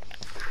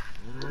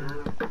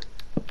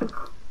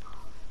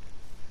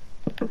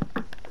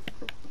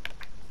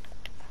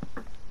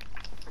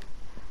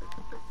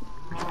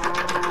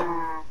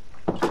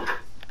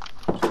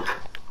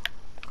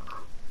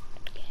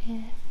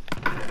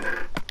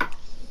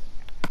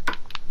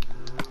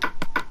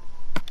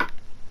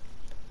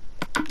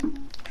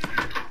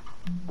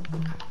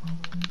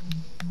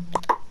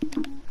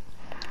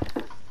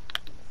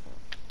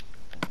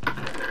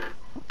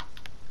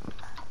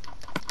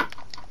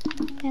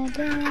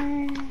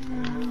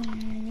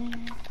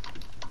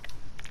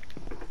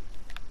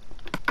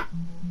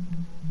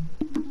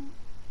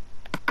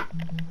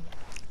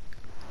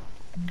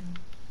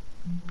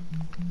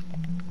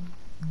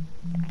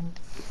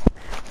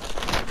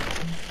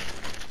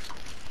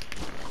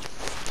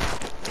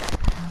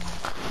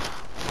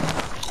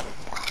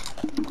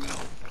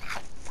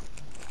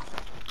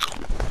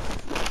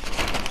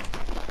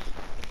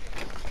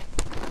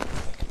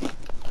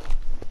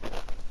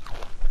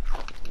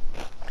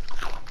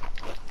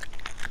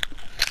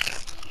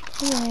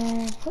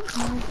 Put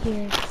more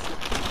here.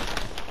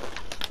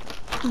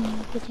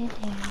 Put it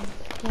there.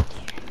 Put it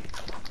there.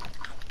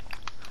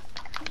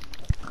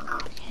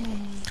 Okay.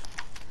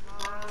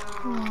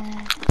 Put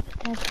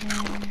that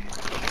there.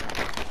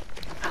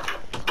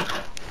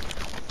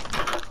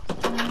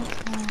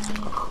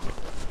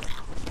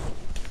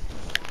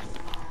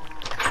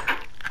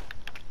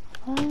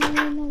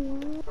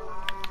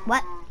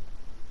 What?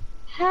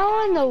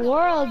 How in the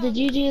world did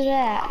you do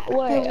that?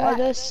 Wait, are what?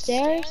 those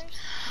stairs? Yes.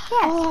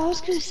 Oh, I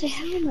was gonna say,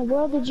 how in the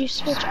world did you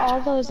switch all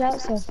those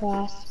out so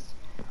fast?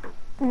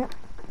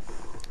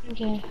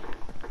 Okay,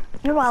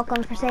 You're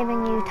welcome for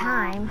saving you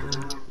time.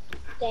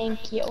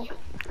 thank you.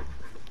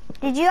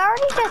 Did you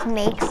already just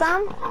make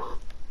some?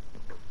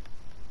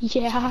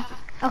 Yeah.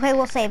 Okay,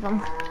 we'll save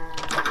them.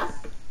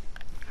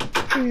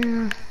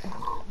 Yeah.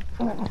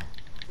 Put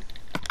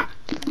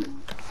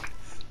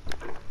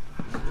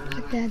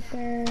that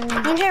there.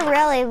 You should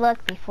really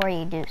look before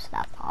you do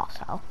stuff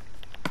also.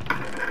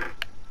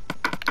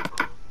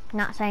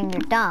 Not saying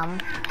you're dumb,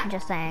 I'm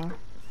just saying,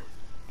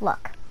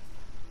 look.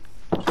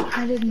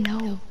 I didn't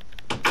know.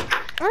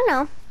 I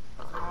know.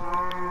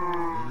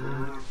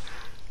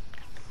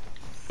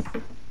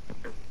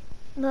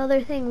 The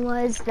other thing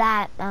was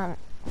that,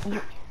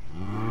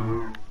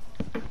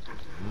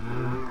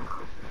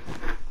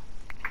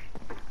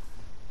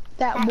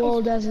 That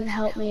wool doesn't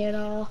help me at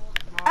all.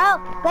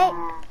 oh, wait,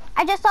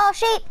 I just saw a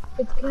sheep.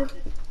 It's good.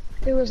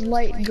 It was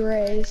light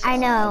gray. So I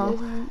know.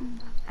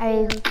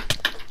 I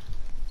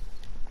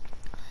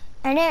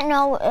didn't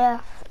know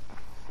if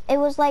it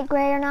was light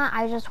gray or not.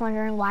 I was just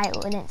wondering why it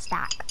wouldn't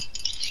stack.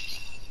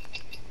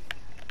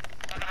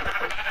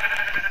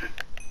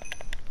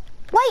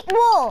 White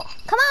wool!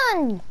 Come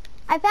on!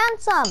 I found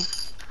some.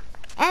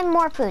 And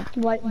more food.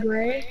 Light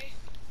gray?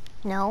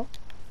 No.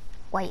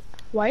 White.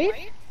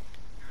 White?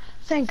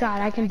 Thank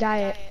God I can dye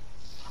it.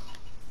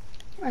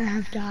 I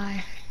have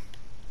dye.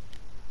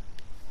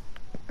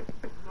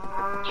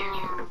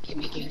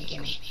 Gimme.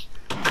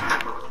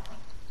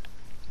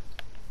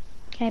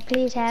 Can I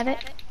please have it?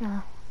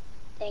 No.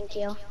 Thank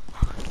you.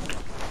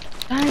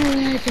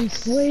 Finally I can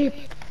sleep.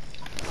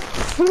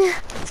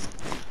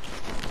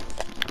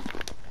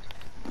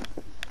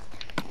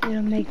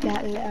 It'll make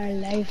that our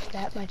life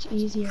that much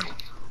easier.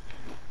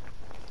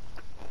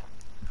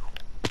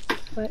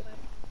 But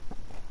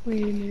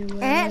wait a minute.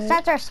 What? And it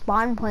sets our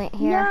spawn point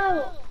here.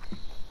 No!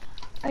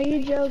 Are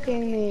you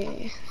joking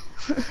me?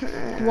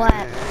 What?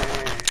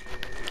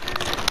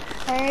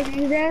 I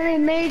accidentally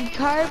made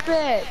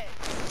carpet.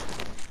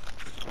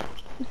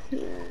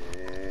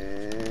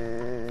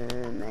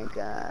 Oh my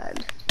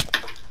God.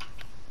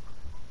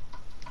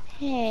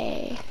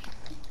 Hey.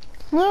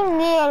 You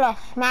need a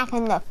smack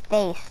in the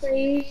face.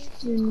 Please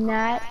do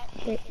not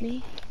hit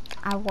me.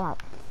 I won't.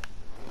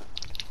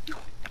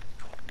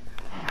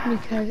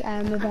 Because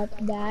I'm about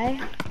to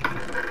die.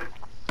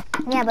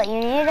 Yeah, but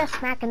you need a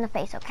smack in the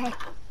face, okay?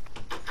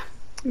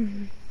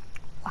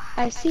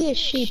 I see a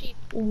sheep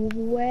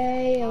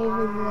way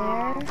over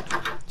there.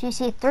 Do you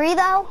see 3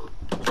 though?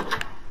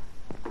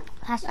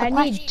 That's the I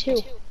question. need 2.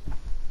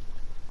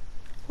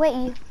 Wait,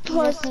 you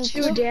Plus just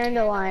need 2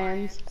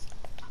 dandelions.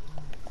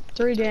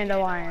 3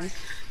 dandelions.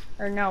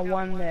 Or no,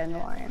 1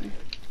 dandelion.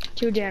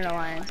 2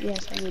 dandelions.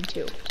 Yes, I need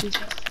 2.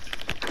 Jesus.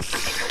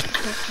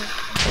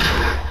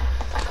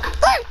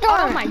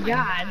 Oh my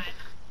God.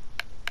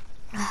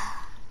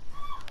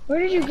 Where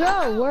did you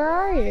go? Where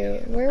are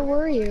you? Where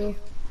were you?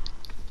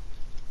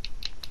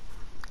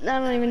 I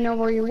don't even know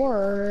where you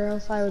were, or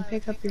else I would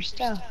pick up your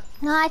stuff.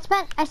 No, I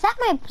set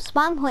my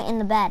spawn point in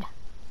the bed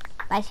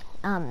by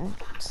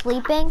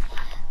sleeping,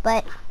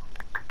 but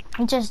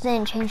it just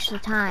didn't change the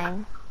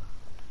time.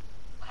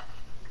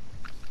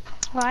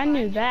 Well, I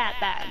knew that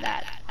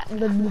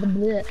blah, blah,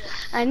 blah.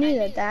 I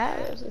knew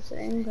that was a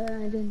thing, but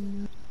I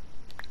didn't know.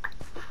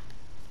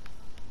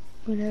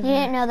 Whatever. You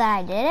didn't know that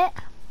I did it?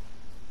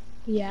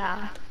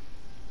 Yeah.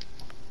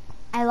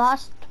 I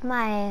lost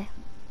my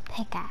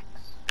pickaxe.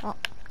 Well,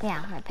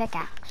 yeah, my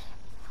pickaxe.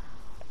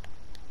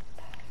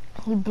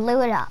 He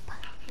blew it up.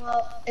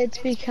 Well, it's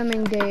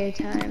becoming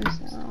daytime,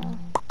 so.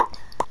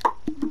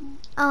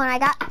 Oh, and I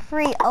got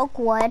free oak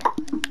wood.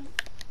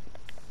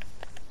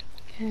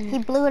 Okay. He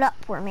blew it up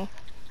for me.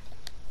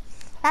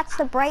 That's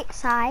the bright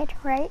side,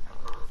 right?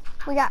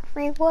 We got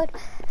free wood.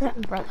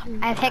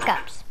 I have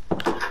hiccups.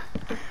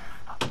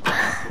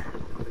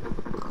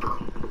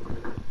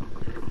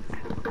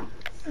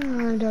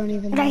 Oh, I don't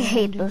even know. I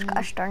hate those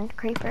gosh darn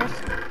creepers.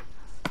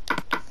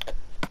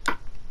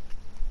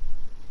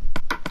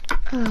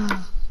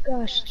 Oh,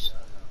 gosh.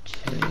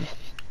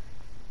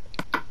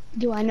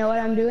 Do I know what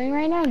I'm doing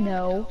right now?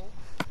 No.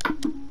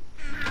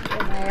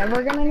 Am I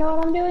ever gonna know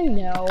what I'm doing?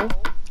 No.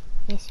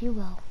 Yes, you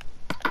will.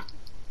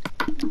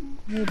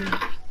 Maybe.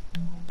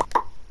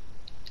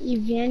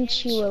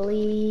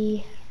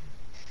 Eventually.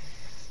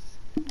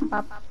 Do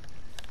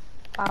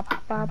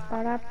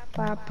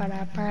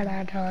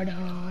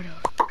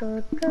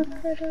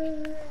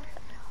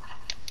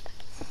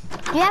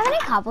you have any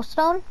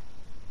cobblestone?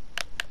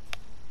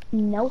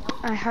 Nope,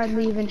 I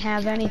hardly even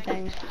have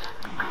anything.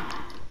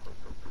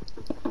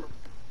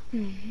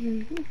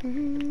 Trying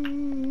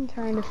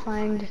to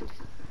find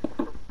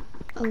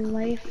a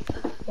life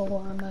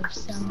form of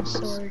some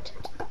sort.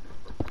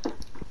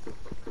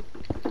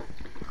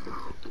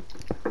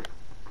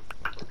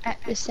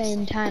 At the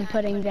same time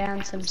putting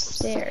down some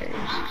stairs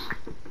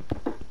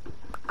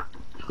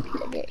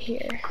to get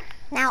here.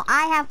 Now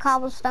I have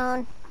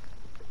cobblestone.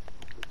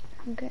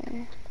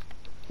 Okay.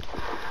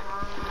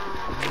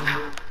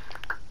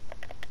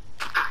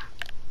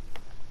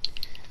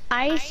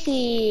 I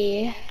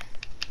see.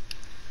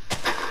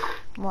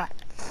 What?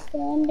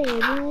 Stand baby,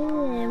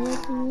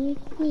 what can you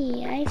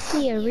see? I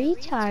see a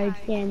retard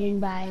standing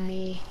by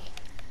me.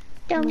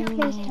 Don't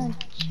please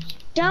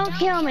don't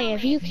kill me.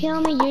 If you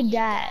kill me, you're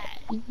dead.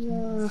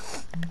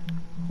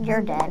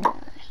 You're dead.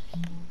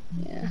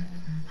 Yeah.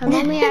 I'm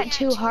only at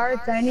 2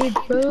 hearts. I need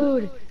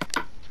food.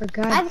 For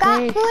God's I've got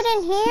sake. food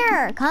in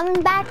here. Come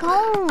back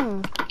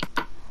home.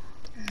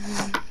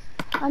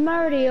 I'm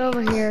already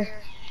over here.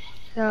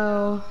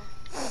 So.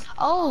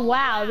 Oh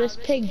wow, this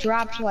pig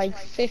dropped like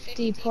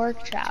 50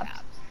 pork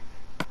chops.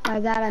 By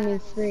that I mean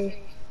 3.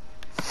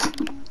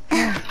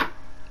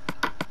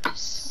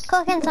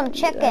 Cooking some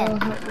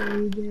chicken.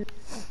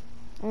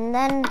 And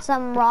then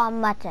some raw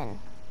mutton.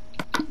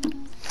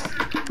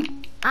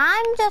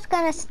 I'm just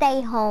gonna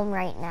stay home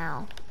right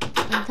now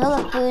until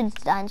the food's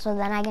done, so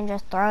then I can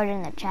just throw it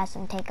in the chest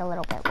and take a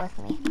little bit with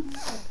me.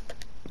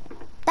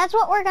 That's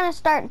what we're gonna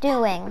start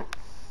doing.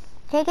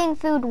 Taking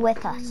food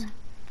with us.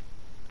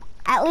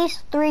 At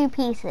least 3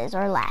 pieces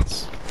or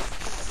less.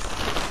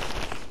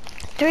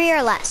 3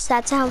 or less,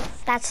 that's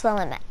the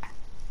limit.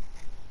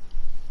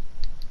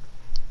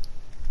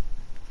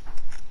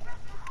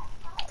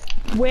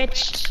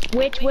 Which?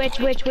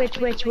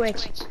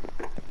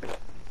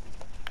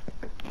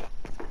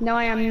 No,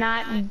 I am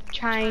not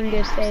trying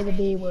to say the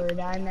B word.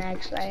 I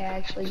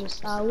actually just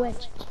saw a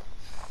witch.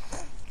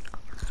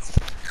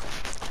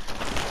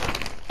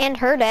 And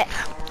heard it.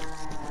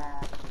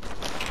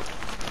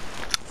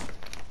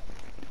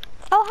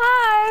 Oh,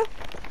 hi.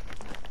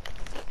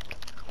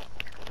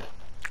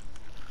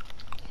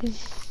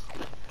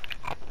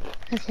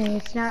 Okay,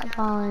 it's not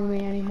following me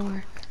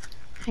anymore.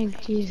 Thank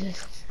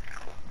Jesus.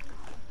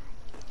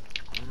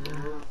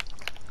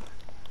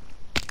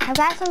 I've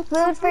got some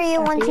food for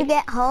you once you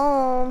get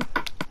home.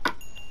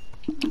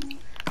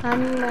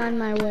 I'm on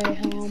my way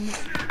home.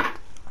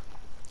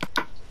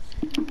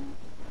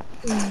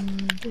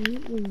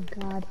 Oh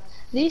God.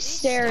 These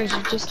stairs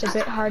are just a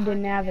bit hard to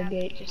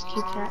navigate. Just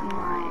keep that in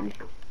mind.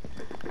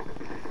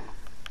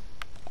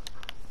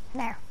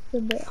 There. It's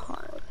a bit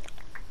hard.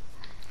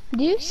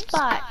 Do you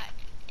spot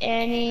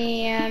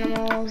any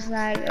animals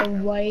that are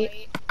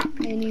white?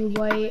 Any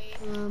white,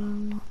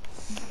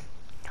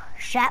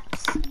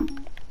 Sheps.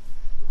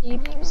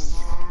 sheeps?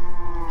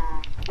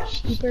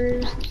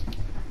 Sheepers?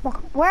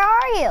 Where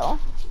are you?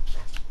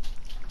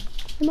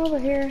 I'm over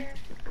here.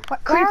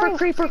 Where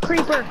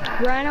Creeper.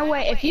 Run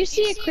away. If you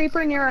see a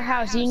creeper near a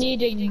house, you need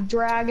to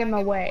drag him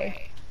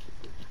away.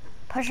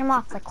 Push him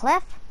off the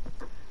cliff?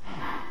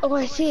 Oh,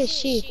 I see a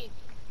sheep.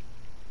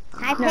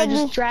 Hi, No, Piggy.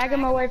 just drag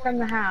him away from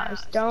the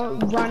house. Don't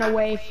run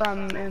away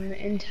from him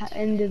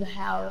into the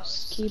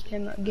house.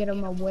 Get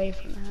him away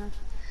from the house.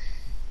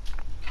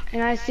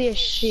 And I see a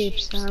sheep,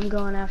 so I'm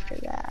going after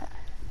that.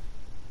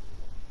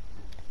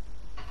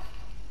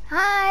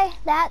 Hi,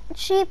 that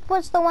sheep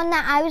was the one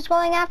that I was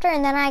going after,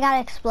 and then I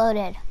got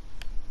exploded.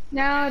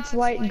 Now it's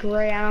light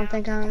gray. I don't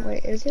think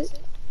wait, is it?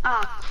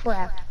 Ah,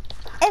 crap.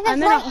 If it's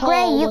I'm in a light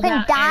gray, hole you can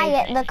without dye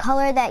anything. it the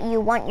color that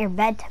you want your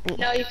bed to be.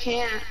 No, you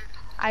can't.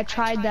 I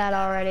tried that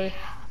already.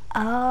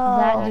 Oh.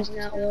 That does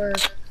not work.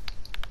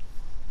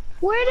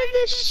 Where did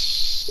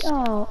this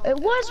oh, it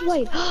was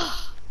white.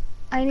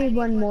 I need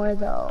one more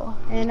though.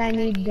 And I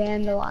need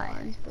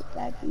dandelions, but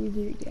that's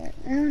easy to get.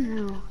 I don't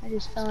know. I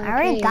just fell in a I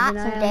already cave got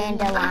and some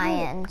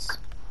dandelions.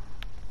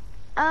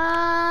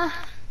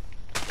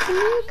 Can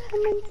you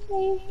come and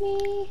save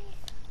me?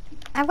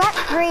 I've got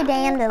 3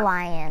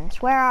 dandelions.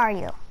 Where are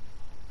you?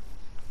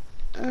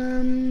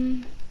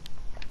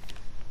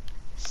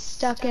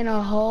 Stuck in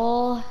a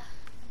hole.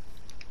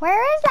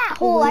 Where is that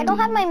hole? I don't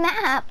have my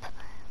map.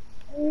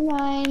 Never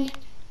mind.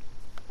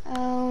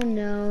 Oh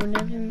no,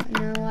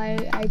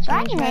 I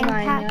changed my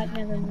mind.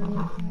 Never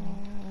mind.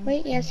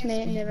 Wait, yes,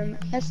 mate, never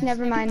mind. Yes,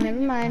 never mind,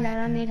 I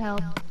don't need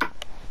help.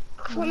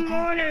 Come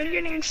on, I'm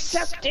getting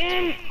sucked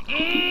in.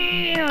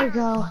 There we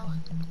go.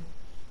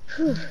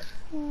 Whew.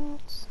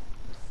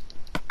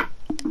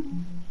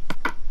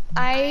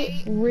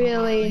 I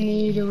really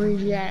need a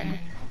regen.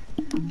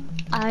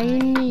 I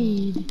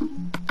need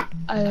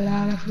a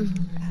lot of food.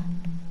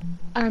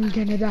 I'm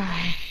gonna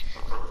die.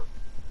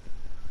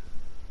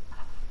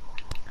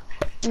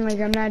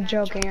 Like, I'm not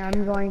joking,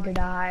 I'm going to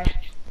die.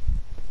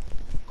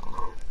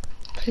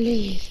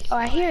 Please. Oh,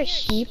 I hear a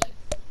sheep.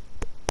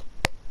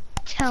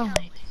 Tell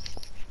me.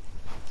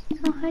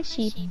 Oh, hi,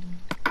 sheep.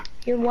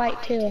 You're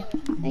white, too.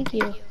 Thank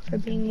you for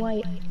being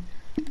white.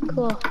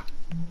 Cool.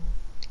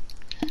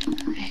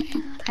 Okay.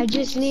 I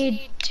just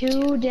need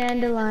 2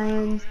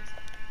 dandelions.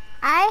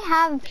 I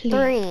have Please.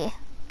 3.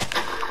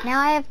 Now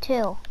I have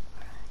 2.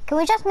 Can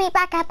we just meet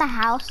back at the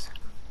house?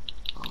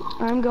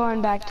 I'm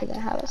going back to the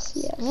house,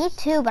 yes. Me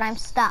too, but I'm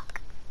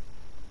stuck.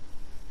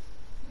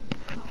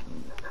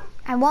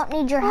 I won't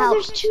need your Oh, help.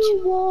 there's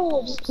 2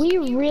 wolves. We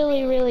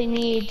really, really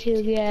need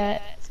to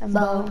get some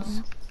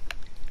bones.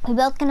 We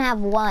both can have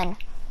one.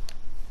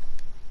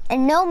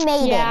 And no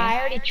mating. Yeah, I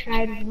already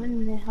tried one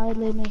and it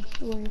hardly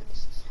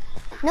works.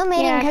 No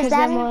mating, Yeah, because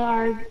then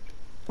we'll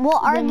we'll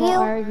argue.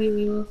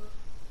 argue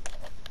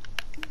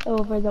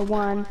over the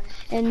one,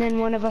 and then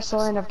one of us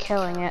will end up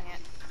killing it.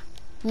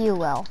 You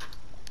will.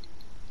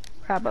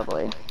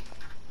 Probably.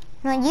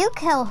 No, you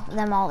kill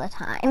them all the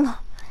time.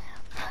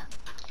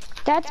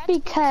 That's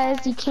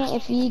because you can't,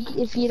 if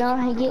you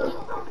don't get,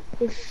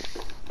 if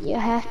you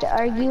have to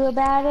argue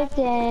about it,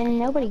 then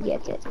nobody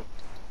gets it.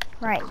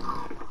 Right.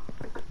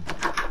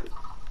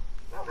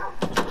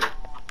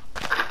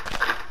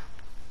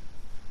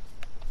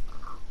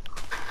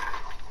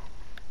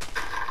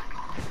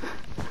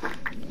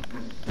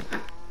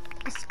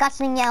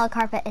 Disgusting yellow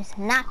carpet is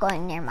not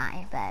going near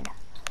my bed.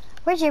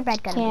 Where's your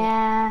bed gonna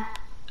Yeah.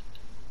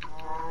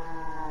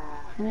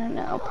 I don't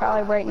know,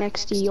 probably right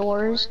next to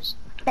yours.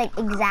 be? Like,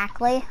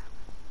 exactly?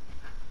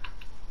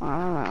 I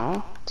don't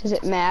know. Does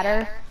it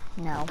matter?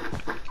 No.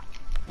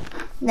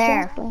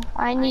 There. Exactly.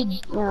 I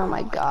need, oh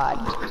my god.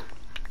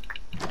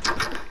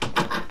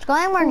 It's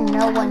going where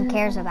no one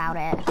cares about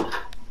it.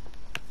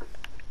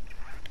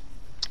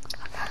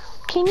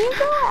 Can you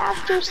go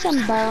after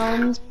some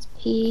bones,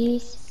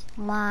 please?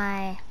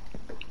 My.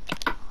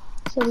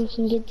 So we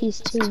can get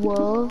these 2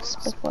 wolves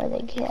before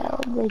they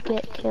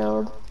get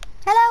killed.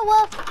 Hello,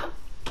 wolf.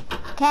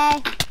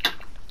 Okay.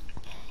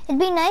 It'd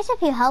be nice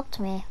if you helped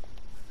me.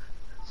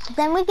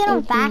 Then we get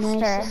them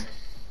faster.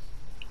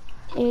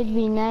 It'd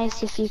be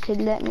nice if you could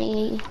let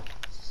me.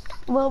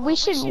 Well,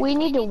 we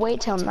need to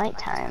wait till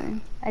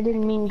nighttime. I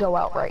didn't mean go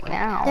out right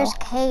now. There's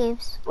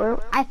caves. Where?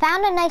 I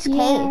found a nice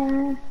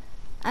cave.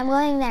 I'm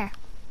going there.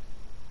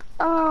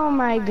 Oh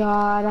my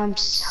god, I'm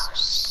so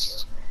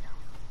stupid.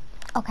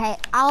 Okay,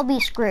 I'll be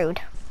screwed.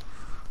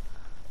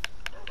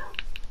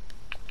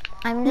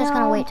 I'm just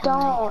gonna wait till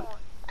night.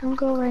 Don't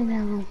go right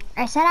now.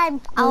 I said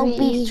I'll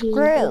be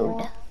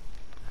screwed.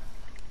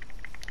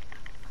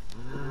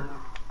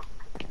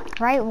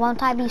 Right?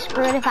 Won't I be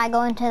screwed if I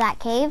go into that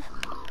cave?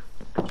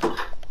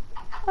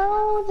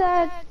 Oh,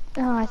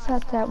 I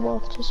thought that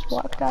wolf just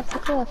walked off the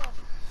cliff.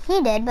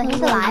 He did, but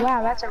he's alive.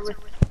 Wow, that's a.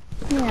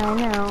 Yeah,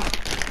 I know.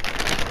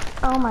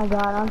 Oh my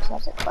god, I'm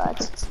such a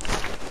klutz.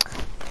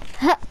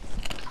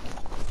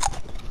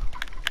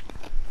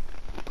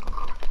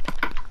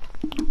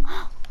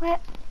 What?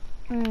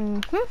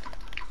 Mm-hmm.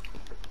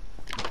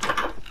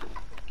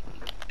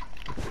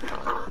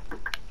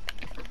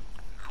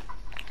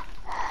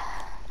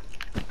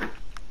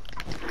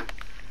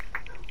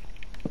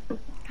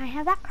 Can I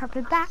have that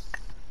carpet back?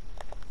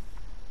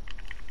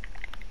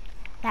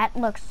 That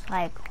looks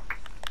like...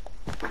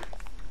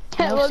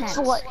 It looks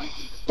like...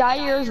 Dye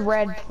yours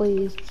red,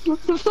 please.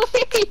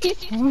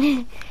 Please.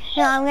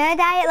 No, I'm gonna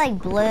dye it like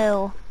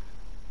blue.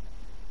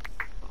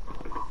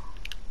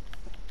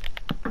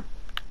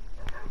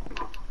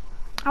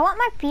 I want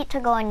my feet to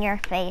go on your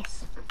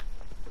face.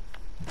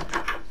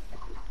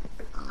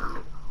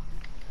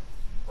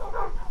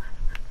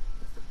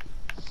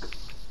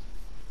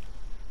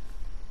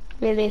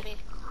 Really?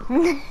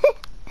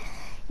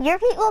 Your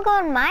feet will go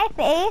on my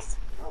face.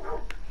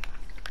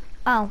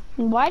 Oh.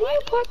 Why do you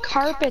put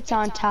carpets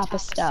on top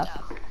of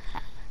stuff?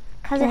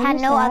 Because it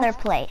had no other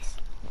place.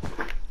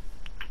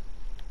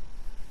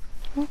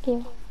 Thank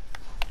you.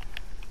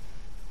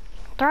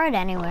 Throw it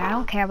anywhere. I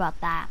don't care about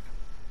that.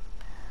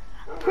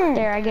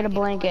 There, I get a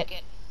blanket.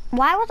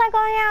 Why was I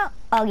going out?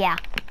 Oh, yeah.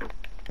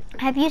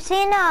 Have you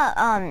seen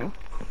a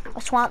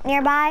swamp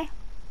nearby?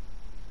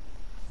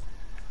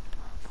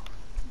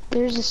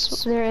 There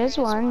is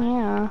one,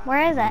 yeah.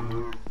 Where is it?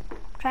 I'm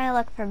trying to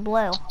look for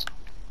blue.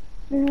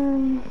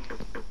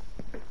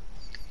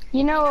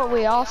 You know what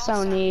we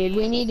also need?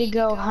 We need to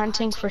go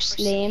hunting for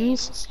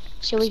slimes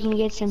so we can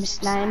get some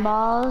slime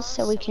balls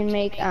so we can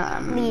make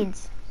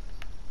Leads.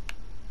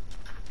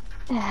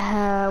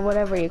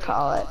 Whatever you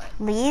call it.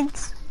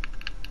 Leads?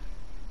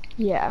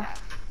 Yeah.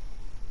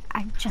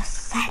 I just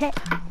said it.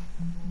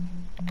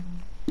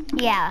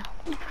 Yeah.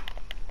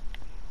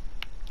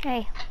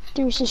 Hey.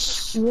 There's a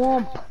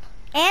swamp.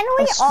 And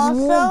we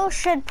also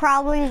should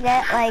probably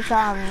get like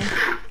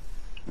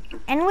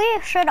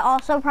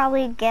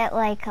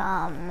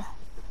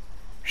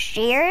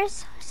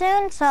shears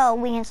soon so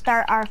we can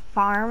start our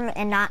farm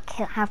and not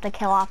have to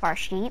kill off our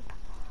sheep.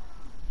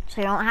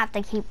 So you don't have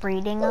to keep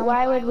breeding them.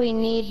 Why would we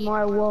need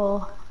more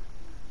wool?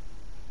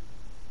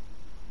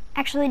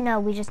 Actually, no,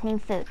 we just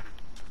need food.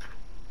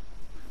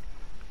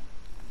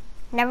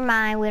 Never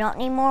mind, we don't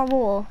need more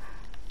wool.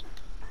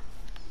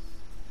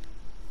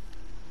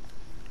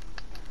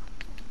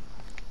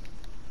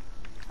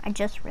 I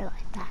just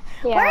realized that.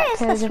 Yeah, where is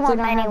the if we swamp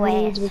don't have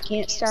anyways? weeds, we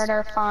can't start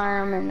our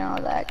farm and all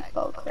that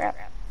bull crap.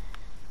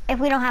 If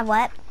we don't have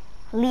what?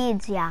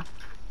 Leads, yeah.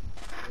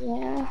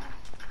 Yeah.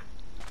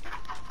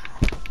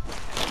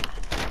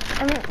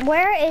 I mean,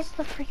 where is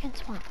the freaking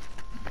swamp?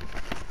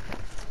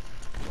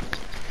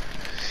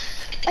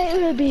 I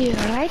will be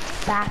right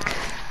back.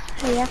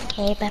 Yeah,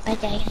 okay,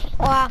 bye-bye.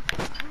 Well,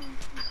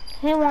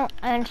 he won't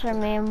answer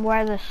me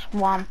where the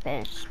swamp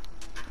is.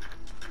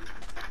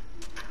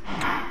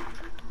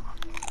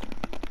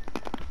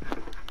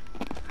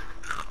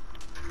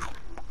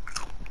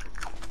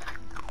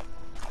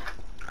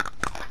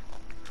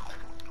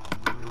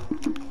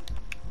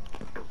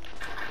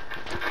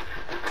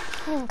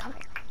 Come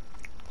here.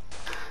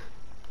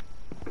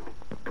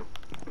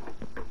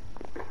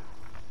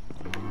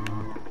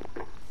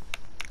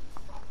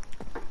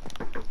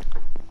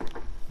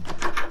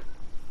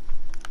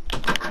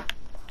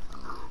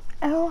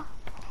 Oh.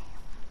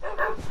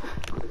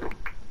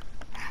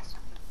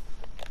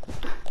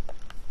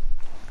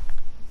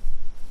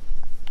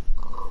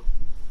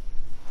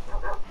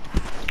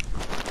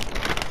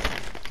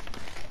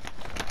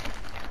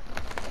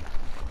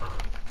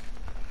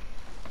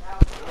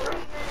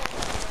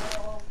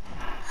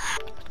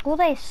 School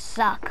days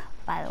suck,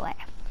 by the way.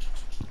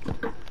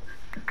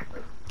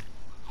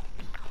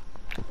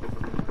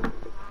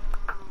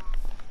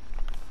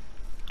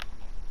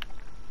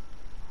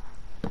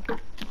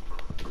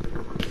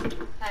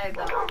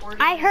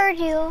 I heard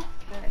you.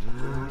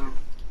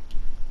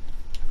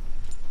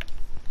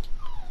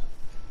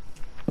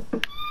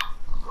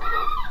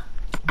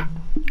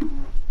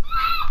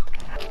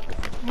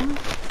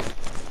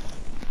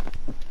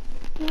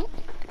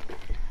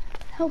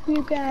 Hope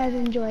you guys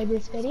enjoyed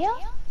this video,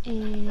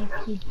 and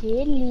if you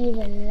did, leave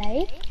a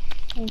like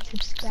and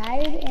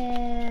subscribe,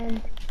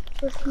 and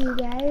we'll see you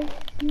guys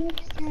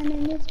next time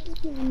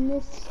in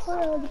this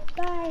world.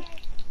 Bye.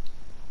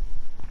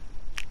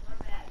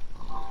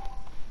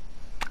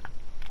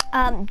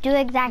 Do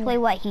exactly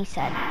what he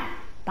said.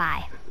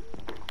 Bye.